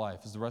all of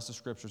life, as the rest of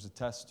Scriptures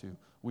attest to.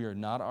 We are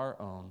not our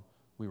own.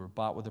 We were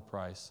bought with a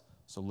price,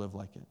 so live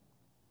like it.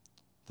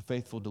 The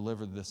faithful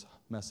deliver this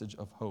message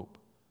of hope.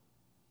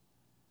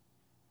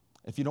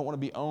 If you don't want to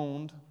be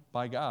owned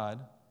by God,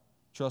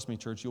 trust me,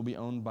 church, you'll be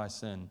owned by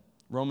sin.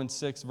 Romans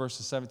 6,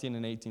 verses 17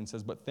 and 18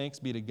 says, but thanks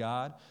be to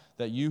God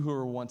that you who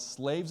were once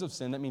slaves of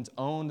sin, that means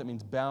owned, that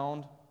means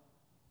bound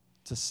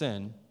to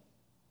sin,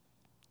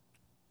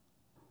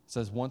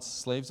 says, once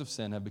slaves of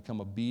sin have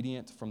become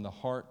obedient from the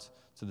heart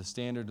to the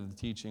standard of the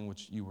teaching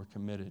which you were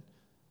committed.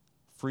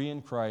 Free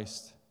in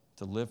Christ,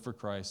 to live for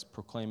Christ,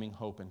 proclaiming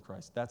hope in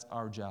Christ. That's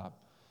our job.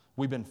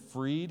 We've been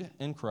freed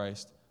in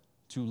Christ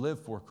to live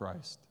for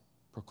Christ,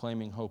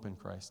 proclaiming hope in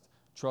Christ,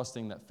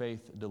 trusting that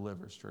faith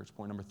delivers, church.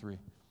 Point number 3.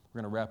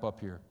 We're going to wrap up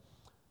here.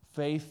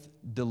 Faith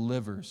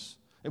delivers.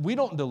 If we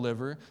don't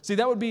deliver, see,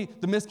 that would be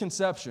the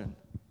misconception.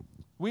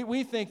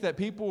 We think that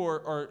people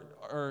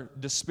are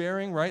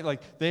despairing, right?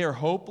 Like they are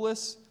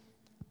hopeless.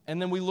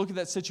 And then we look at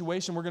that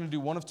situation, we're going to do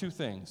one of two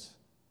things,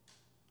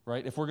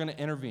 right? If we're going to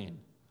intervene,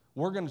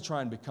 we're going to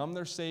try and become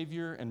their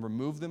Savior and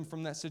remove them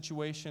from that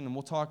situation. And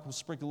we'll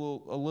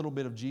sprinkle a little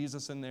bit of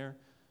Jesus in there.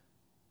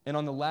 And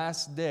on the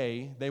last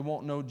day, they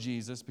won't know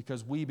Jesus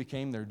because we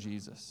became their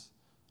Jesus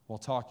while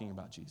talking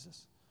about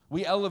Jesus.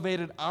 We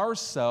elevated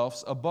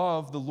ourselves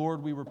above the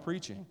Lord we were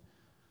preaching.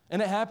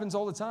 And it happens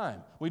all the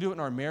time. We do it in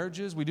our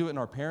marriages. We do it in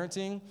our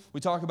parenting.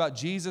 We talk about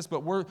Jesus,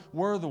 but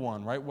we're the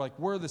one, right?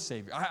 We're the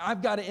Savior.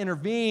 I've got to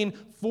intervene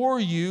for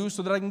you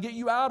so that I can get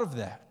you out of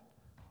that.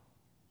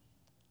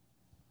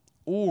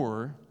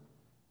 Or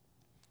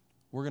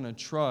we're going to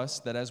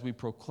trust that as we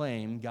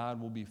proclaim,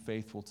 God will be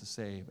faithful to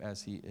save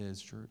as He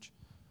is, church.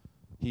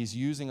 He's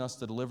using us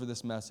to deliver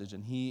this message,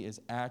 and He is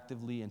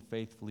actively and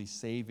faithfully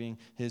saving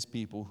His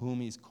people,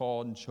 whom He's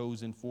called and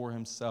chosen for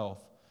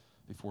Himself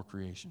before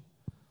creation.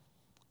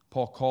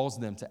 Paul calls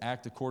them to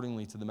act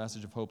accordingly to the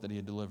message of hope that he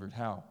had delivered.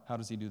 How? How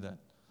does he do that?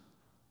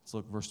 Let's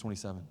look at verse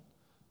 27.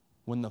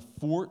 When the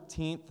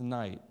 14th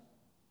night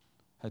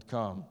had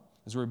come,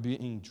 as we were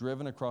being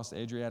driven across the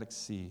Adriatic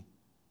Sea,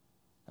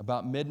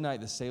 about midnight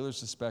the sailors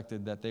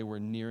suspected that they were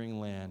nearing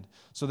land.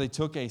 So they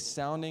took a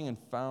sounding and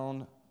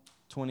found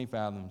 20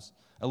 fathoms.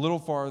 A little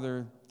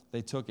farther,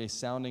 they took a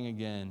sounding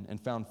again and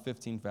found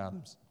 15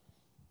 fathoms.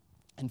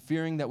 And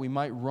fearing that we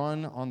might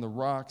run on the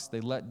rocks,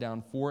 they let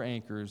down 4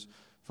 anchors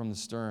from the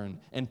stern,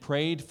 and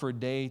prayed for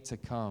day to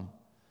come.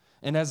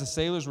 And as the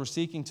sailors were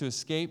seeking to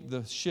escape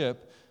the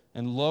ship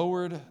and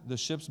lowered the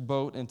ship's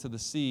boat into the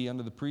sea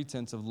under the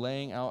pretense of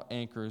laying out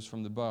anchors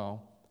from the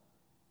bow,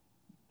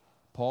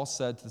 Paul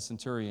said to the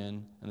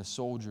centurion and the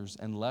soldiers,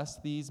 unless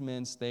these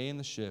men stay in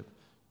the ship,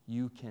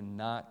 you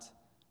cannot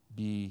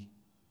be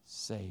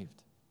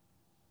saved.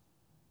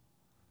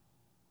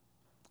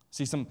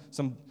 See,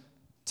 some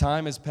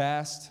time has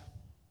passed.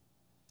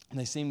 And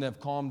they seem to have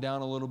calmed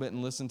down a little bit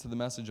and listened to the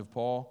message of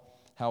Paul.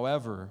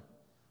 However,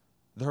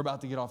 they're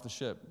about to get off the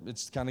ship.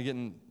 It's kind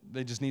of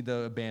they just need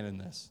to abandon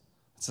this.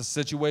 It's a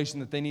situation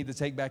that they need to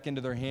take back into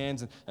their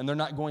hands, and they're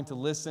not going to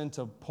listen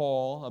to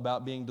Paul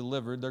about being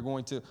delivered. They're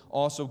going to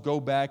also go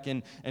back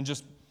and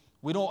just,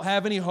 we don't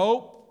have any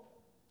hope.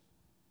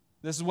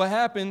 This is what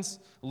happens.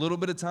 A little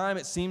bit of time,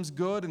 it seems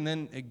good, and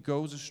then it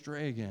goes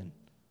astray again.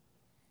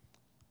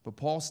 But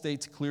Paul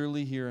states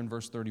clearly here in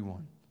verse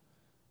 31,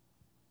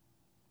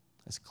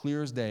 as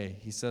clear as day,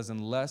 he says,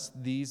 unless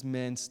these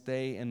men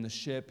stay in the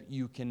ship,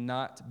 you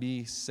cannot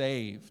be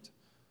saved.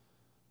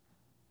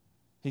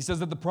 He says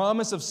that the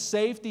promise of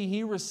safety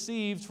he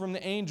received from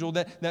the angel,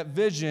 that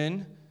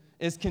vision,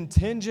 is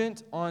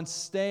contingent on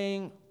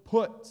staying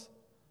put.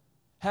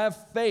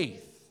 Have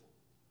faith.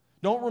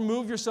 Don't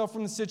remove yourself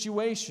from the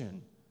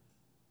situation.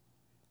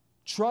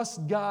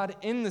 Trust God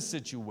in the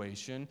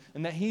situation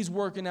and that He's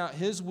working out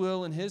His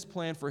will and His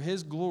plan for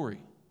His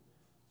glory.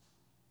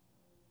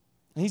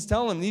 And He's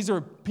telling them these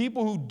are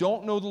people who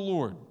don't know the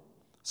Lord.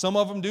 Some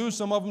of them do,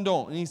 some of them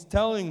don't. And He's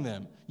telling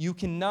them, you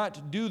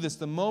cannot do this.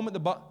 The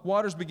moment the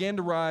waters began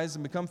to rise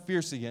and become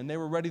fierce again, they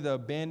were ready to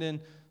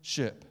abandon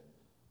ship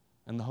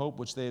and the hope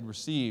which they had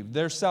received.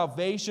 Their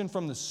salvation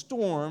from the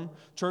storm,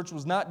 church,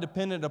 was not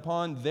dependent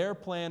upon their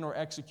plan or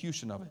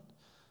execution of it.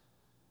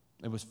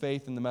 It was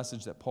faith in the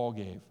message that Paul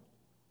gave.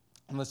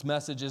 And this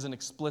message isn't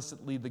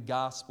explicitly the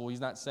gospel. He's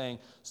not saying,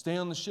 stay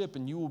on the ship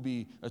and you will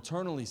be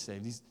eternally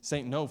saved. He's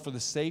saying, no, for the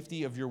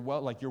safety of your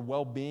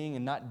well-being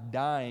and not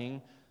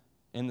dying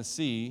in the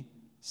sea,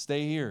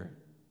 stay here.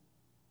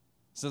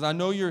 He says, I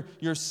know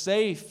you're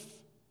safe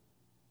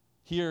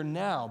here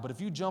now, but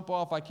if you jump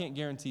off, I can't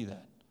guarantee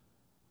that.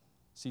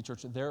 See,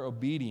 church, their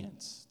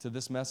obedience to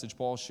this message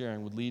Paul's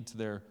sharing would lead to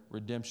their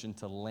redemption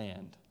to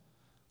land.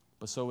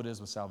 But so it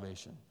is with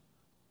salvation.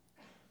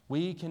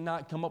 We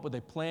cannot come up with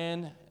a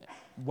plan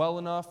well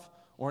enough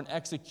or an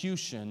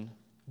execution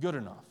good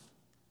enough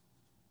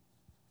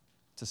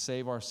to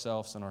save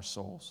ourselves and our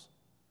souls.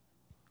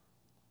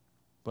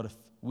 But if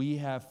we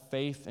have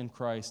faith in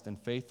Christ and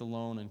faith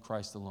alone in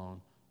Christ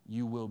alone,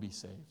 you will be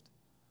saved.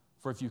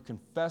 For if you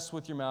confess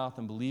with your mouth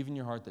and believe in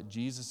your heart that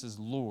Jesus is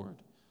Lord,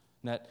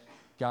 and that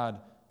God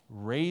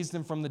raised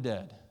Him from the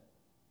dead,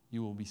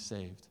 you will be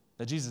saved.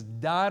 That Jesus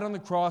died on the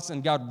cross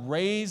and God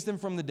raised Him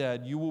from the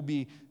dead, you will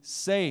be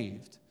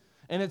saved.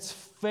 And it's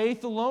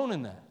faith alone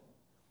in that.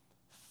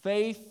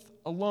 Faith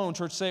alone.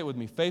 Church, say it with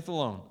me. Faith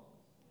alone.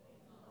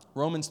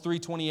 Romans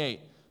 3:28.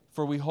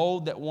 For we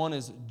hold that one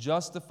is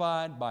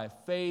justified by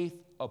faith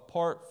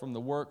apart from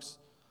the works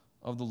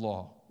of the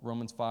law.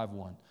 Romans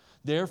 5:1.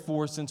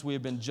 Therefore, since we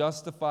have been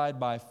justified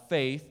by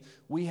faith,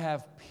 we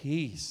have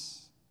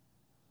peace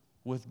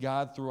with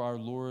God through our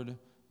Lord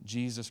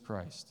Jesus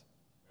Christ.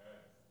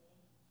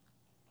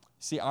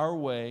 See, our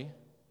way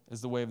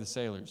is the way of the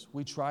sailors.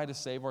 We try to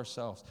save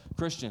ourselves.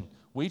 Christian,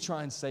 we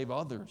try and save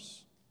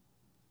others.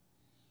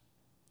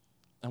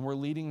 And we're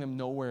leading them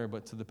nowhere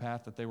but to the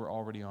path that they were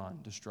already on,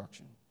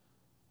 destruction.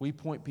 We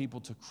point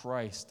people to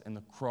Christ and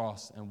the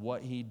cross and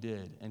what He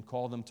did and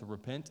call them to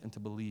repent and to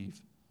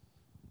believe.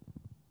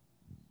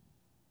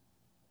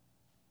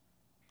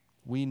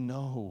 We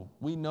know,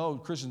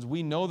 Christians,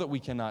 we know that we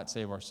cannot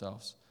save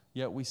ourselves,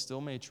 yet we still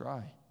may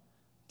try.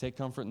 Take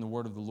comfort in the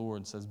word of the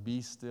Lord. It says,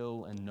 be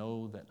still and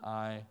know that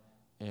I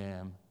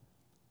am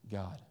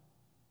God.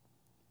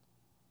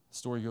 The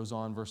story goes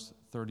on, verse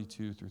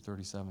 32 through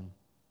 37.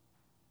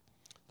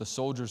 The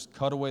soldiers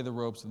cut away the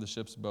ropes of the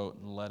ship's boat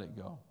and let it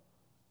go.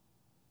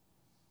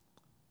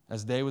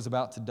 As day was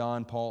about to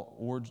dawn, Paul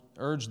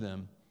urged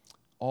them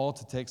all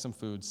to take some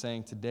food,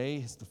 saying, today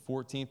is the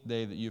 14th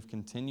day that you have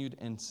continued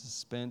in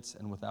suspense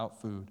and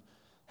without food,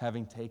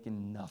 having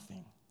taken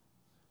nothing.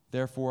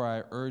 Therefore,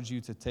 I urge you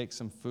to take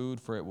some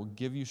food, for it will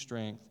give you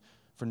strength,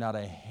 for not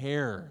a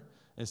hair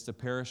is to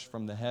perish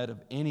from the head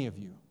of any of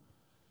you.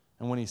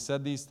 And when he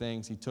said these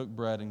things, he took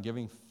bread, and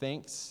giving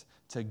thanks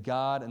to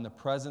God in the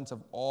presence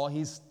of all,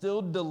 he's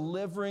still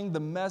delivering the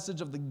message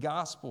of the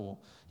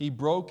gospel. He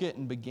broke it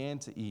and began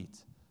to eat.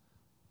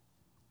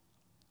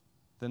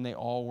 Then they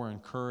all were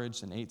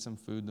encouraged and ate some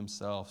food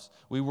themselves.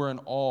 We were in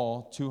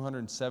all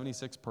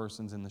 276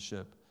 persons in the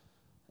ship.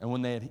 And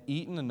when they had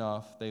eaten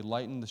enough, they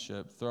lightened the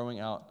ship, throwing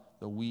out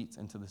the wheat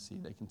into the sea.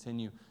 They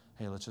continue,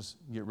 hey, let's just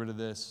get rid of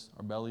this.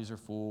 Our bellies are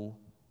full.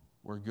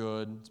 We're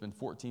good. It's been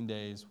 14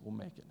 days. We'll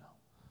make it now.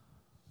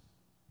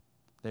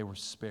 They were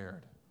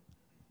spared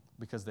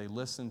because they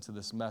listened to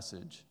this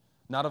message,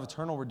 not of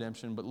eternal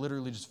redemption, but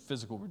literally just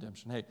physical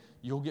redemption. Hey,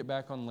 you'll get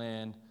back on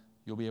land.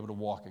 You'll be able to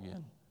walk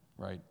again,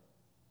 right?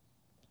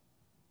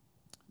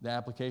 The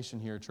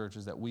application here, church,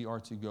 is that we are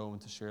to go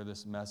and to share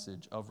this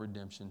message of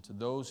redemption to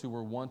those who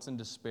were once in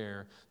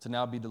despair, to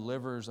now be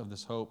deliverers of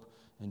this hope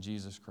in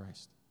Jesus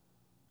Christ,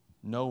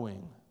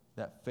 knowing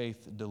that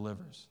faith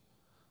delivers.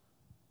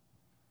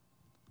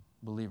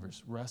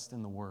 Believers, rest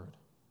in the Word.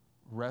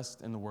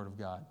 Rest in the Word of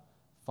God.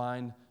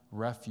 Find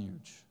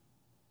refuge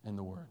in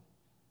the Word.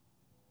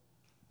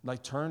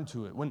 Like, turn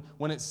to it.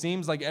 When it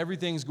seems like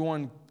everything's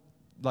going,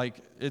 like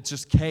it's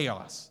just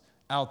chaos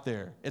out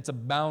there. It's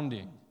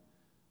abounding.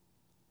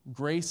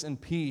 Grace and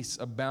peace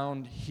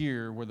abound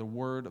here where the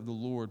word of the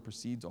Lord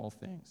precedes all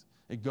things.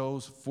 It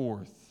goes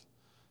forth.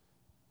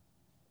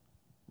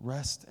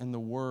 Rest in the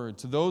word.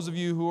 To those of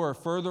you who are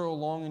further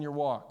along in your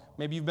walk,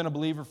 maybe you've been a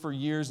believer for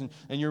years and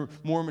you're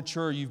more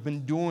mature, you've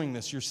been doing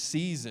this, you're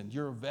seasoned,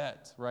 you're a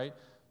vet, right?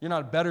 You're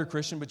not a better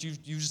Christian, but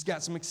you've just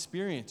got some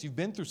experience. You've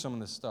been through some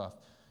of this stuff.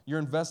 You're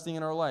investing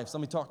in our lives.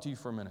 Let me talk to you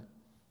for a minute.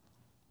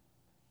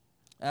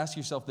 Ask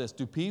yourself this: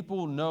 do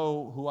people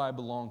know who I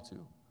belong to?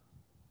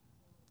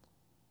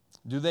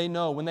 Do they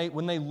know, when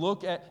they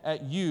look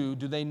at you,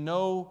 do they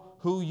know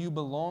who you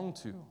belong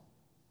to?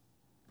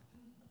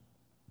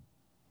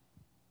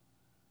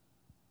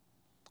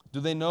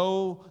 Do they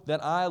know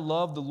that I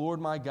love the Lord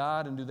my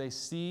God, and do they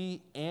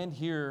see and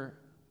hear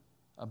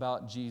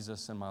about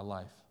Jesus in my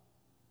life?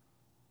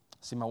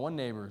 See, my one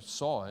neighbor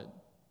saw it,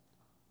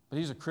 but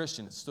he's a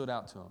Christian. It stood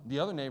out to him. The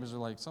other neighbors are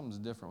like, something's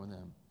different with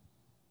him.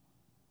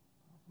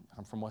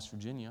 I'm from West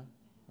Virginia,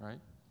 right?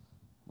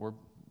 We're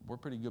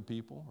pretty good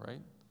people,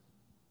 right?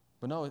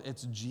 But no,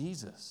 it's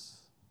Jesus.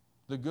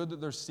 The good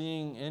that they're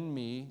seeing in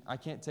me, I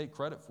can't take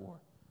credit for.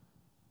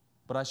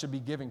 But I should be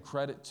giving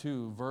credit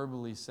to,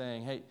 verbally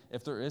saying, hey,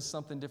 if there is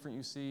something different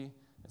you see,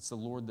 it's the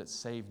Lord that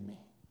saved me.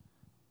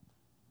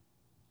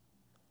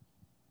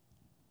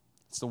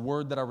 It's the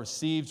word that I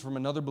received from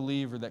another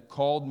believer that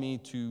called me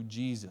to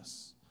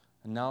Jesus.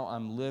 And now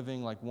I'm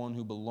living like one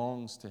who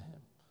belongs to him,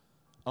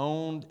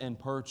 owned and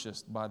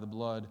purchased by the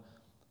blood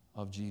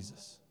of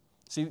Jesus.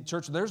 See,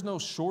 church, there's no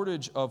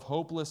shortage of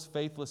hopeless,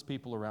 faithless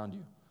people around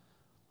you.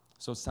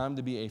 So it's time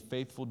to be a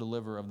faithful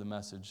deliverer of the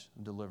message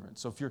of deliverance.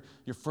 So if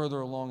you're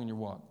further along in your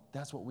walk,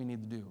 that's what we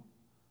need to do.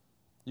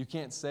 You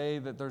can't say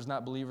that there's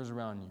not believers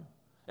around you.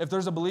 If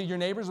there's your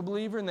neighbor's a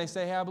believer and they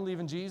say, hey, I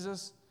believe in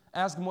Jesus,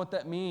 ask them what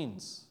that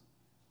means.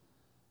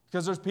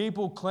 Because there's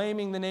people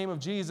claiming the name of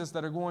Jesus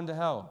that are going to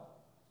hell.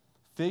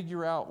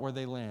 Figure out where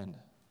they land.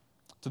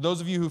 To those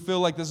of you who feel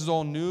like this is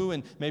all new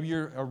and maybe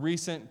you're a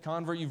recent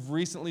convert, you've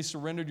recently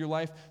surrendered your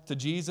life to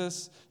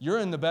Jesus, you're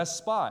in the best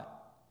spot.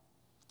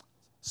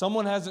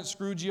 Someone hasn't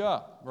screwed you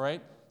up,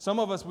 right? Some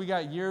of us, we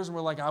got years and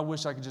we're like, I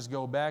wish I could just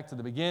go back to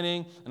the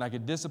beginning and I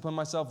could discipline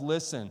myself.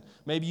 Listen,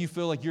 maybe you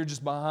feel like you're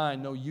just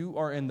behind. No, you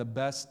are in the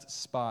best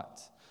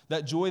spot.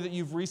 That joy that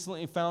you've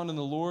recently found in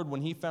the Lord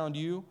when He found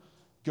you,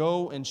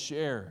 go and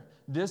share.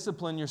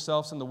 Discipline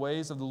yourselves in the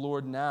ways of the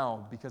Lord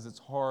now because it's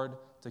hard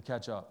to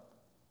catch up.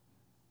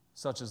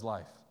 Such is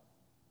life.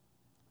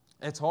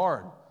 It's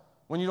hard.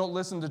 When you don't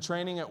listen to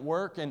training at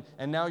work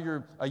and now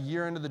you're a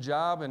year into the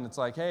job and it's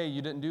like, hey,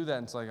 you didn't do that.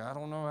 And it's like, I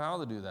don't know how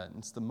to do that. And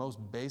it's the most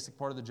basic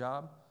part of the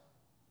job.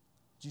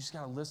 You just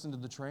got to listen to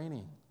the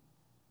training.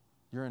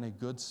 You're in a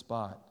good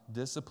spot.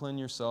 Discipline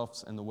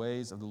yourselves in the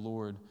ways of the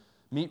Lord.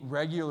 Meet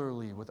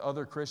regularly with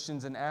other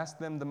Christians and ask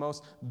them the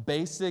most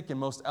basic and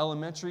most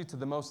elementary to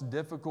the most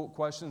difficult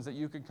questions that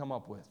you could come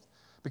up with.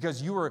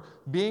 Because you were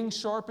being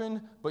sharpened,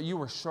 but you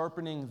were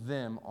sharpening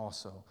them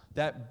also.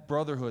 That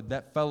brotherhood,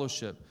 that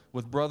fellowship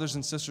with brothers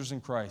and sisters in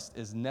Christ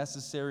is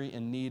necessary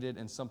and needed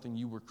and something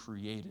you were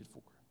created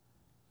for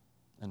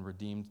and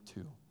redeemed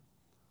to.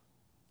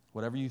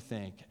 Whatever you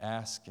think,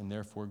 ask and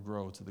therefore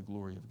grow to the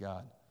glory of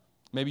God.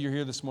 Maybe you're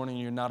here this morning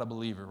and you're not a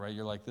believer, right?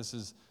 You're like, this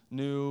is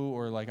new,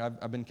 or like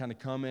I've been kind of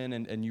coming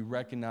and you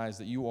recognize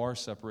that you are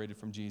separated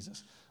from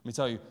Jesus. Let me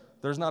tell you,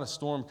 there's not a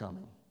storm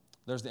coming.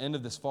 There's the end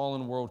of this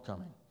fallen world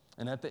coming.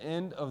 And at the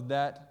end of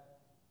that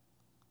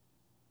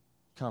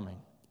coming,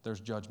 there's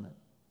judgment.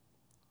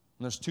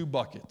 And there's two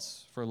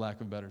buckets, for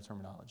lack of better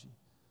terminology.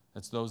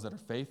 It's those that are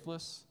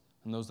faithless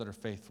and those that are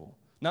faithful.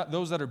 Not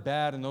those that are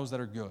bad and those that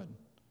are good.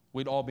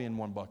 We'd all be in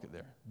one bucket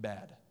there,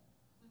 bad.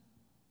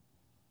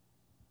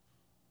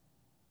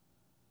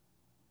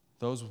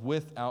 Those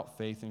without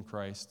faith in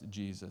Christ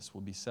Jesus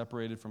will be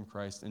separated from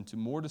Christ into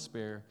more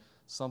despair,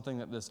 something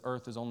that this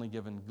earth is only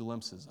given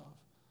glimpses of.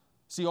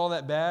 See all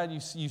that bad?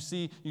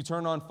 You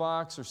turn on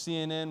Fox or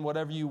CNN,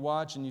 whatever you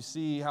watch, and you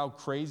see how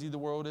crazy the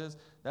world is.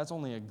 That's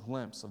only a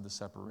glimpse of the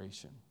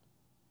separation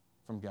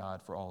from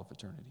God for all of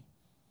eternity.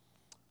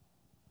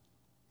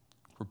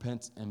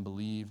 Repent and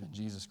believe in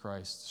Jesus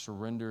Christ.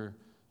 Surrender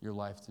your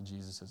life to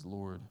Jesus as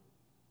Lord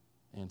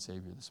and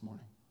Savior this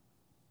morning.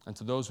 And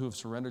to those who have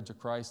surrendered to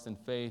Christ in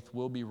faith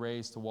will be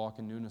raised to walk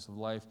in newness of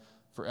life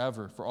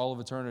forever, for all of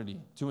eternity,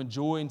 to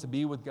enjoy and to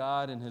be with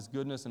God and His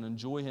goodness and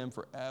enjoy Him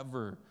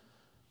forever.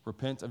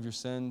 Repent of your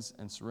sins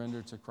and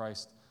surrender to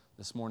Christ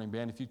this morning.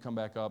 Band, if you'd come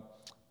back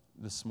up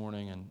this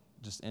morning and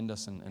just end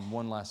us in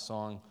one last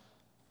song.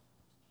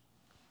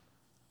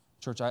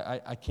 Church,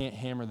 I can't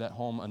hammer that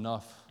home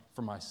enough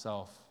for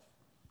myself.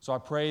 So I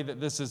pray that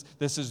this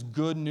is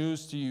good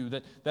news to you,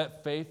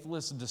 that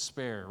faithless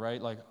despair, right?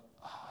 Like,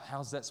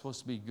 how's that supposed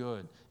to be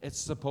good? It's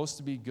supposed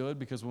to be good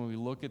because when we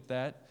look at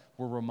that,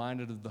 we're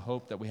reminded of the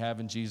hope that we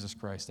have in Jesus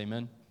Christ.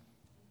 Amen?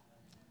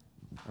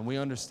 And we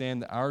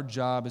understand that our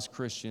job as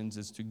Christians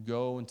is to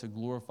go and to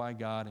glorify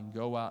God and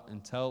go out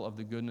and tell of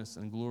the goodness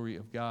and glory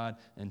of God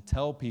and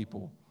tell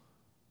people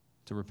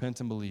to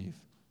repent and believe,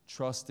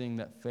 trusting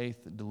that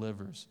faith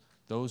delivers.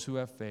 Those who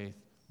have faith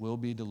will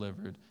be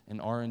delivered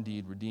and are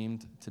indeed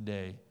redeemed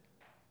today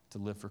to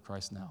live for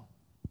Christ now.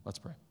 Let's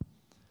pray.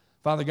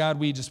 Father God,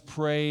 we just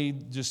pray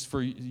just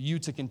for you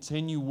to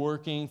continue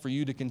working, for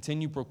you to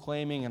continue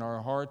proclaiming in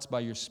our hearts by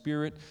your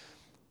Spirit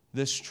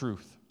this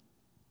truth.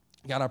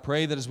 God, I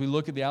pray that as we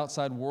look at the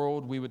outside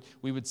world, we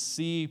would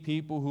see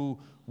people who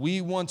we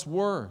once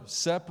were,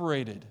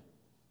 separated,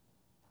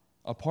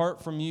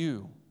 apart from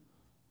you,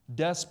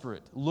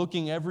 desperate,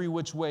 looking every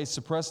which way,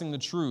 suppressing the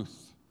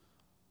truth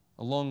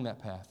along that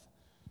path.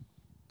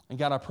 And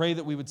God, I pray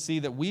that we would see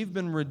that we've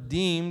been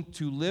redeemed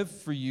to live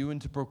for you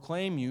and to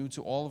proclaim you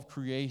to all of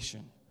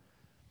creation.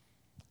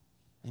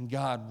 And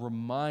God,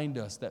 remind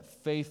us that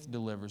faith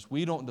delivers.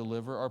 We don't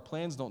deliver, our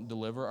plans don't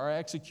deliver, our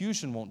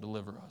execution won't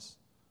deliver us.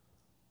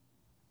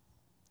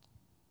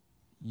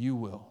 You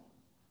will.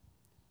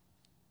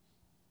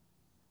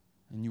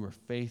 And you are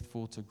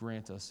faithful to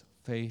grant us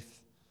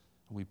faith.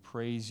 We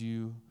praise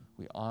you,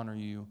 we honor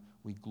you,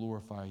 we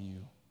glorify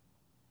you.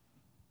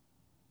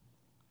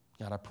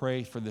 God, I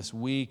pray for this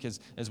week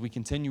as we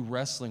continue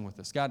wrestling with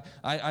this. God,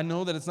 I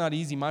know that it's not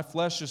easy. My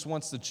flesh just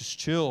wants to just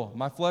chill.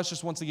 My flesh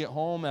just wants to get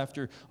home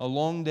after a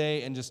long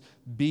day and just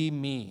be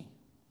me.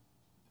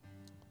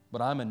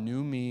 But I'm a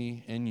new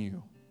me in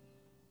you.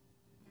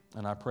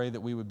 And I pray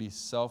that we would be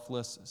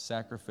selfless,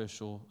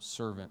 sacrificial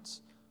servants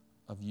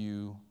of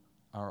you,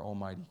 our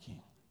Almighty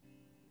King.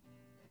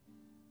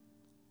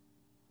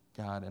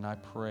 God, and I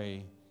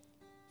pray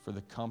for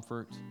the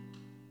comfort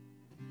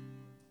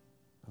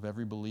of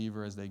every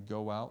believer as they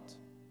go out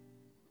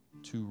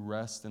to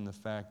rest in the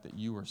fact that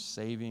you are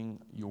saving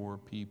your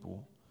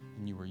people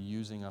and you are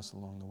using us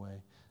along the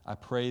way. I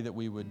pray that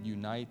we would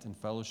unite in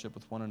fellowship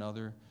with one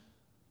another,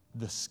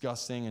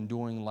 discussing and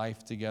doing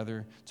life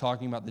together,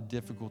 talking about the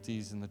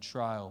difficulties and the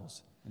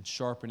trials and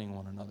sharpening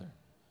one another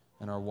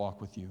in our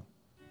walk with you.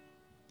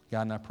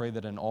 God, and I pray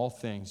that in all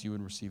things you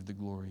would receive the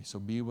glory. So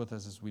be with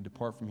us as we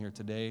depart from here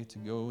today to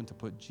go and to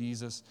put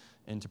Jesus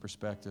into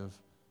perspective,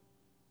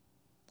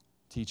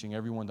 teaching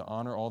everyone to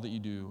honor all that you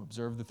do,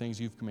 observe the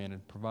things you've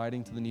commanded,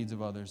 providing to the needs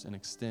of others, and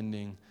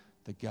extending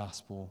the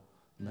gospel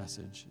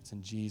message. It's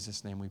in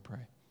Jesus' name we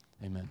pray.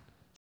 Amen.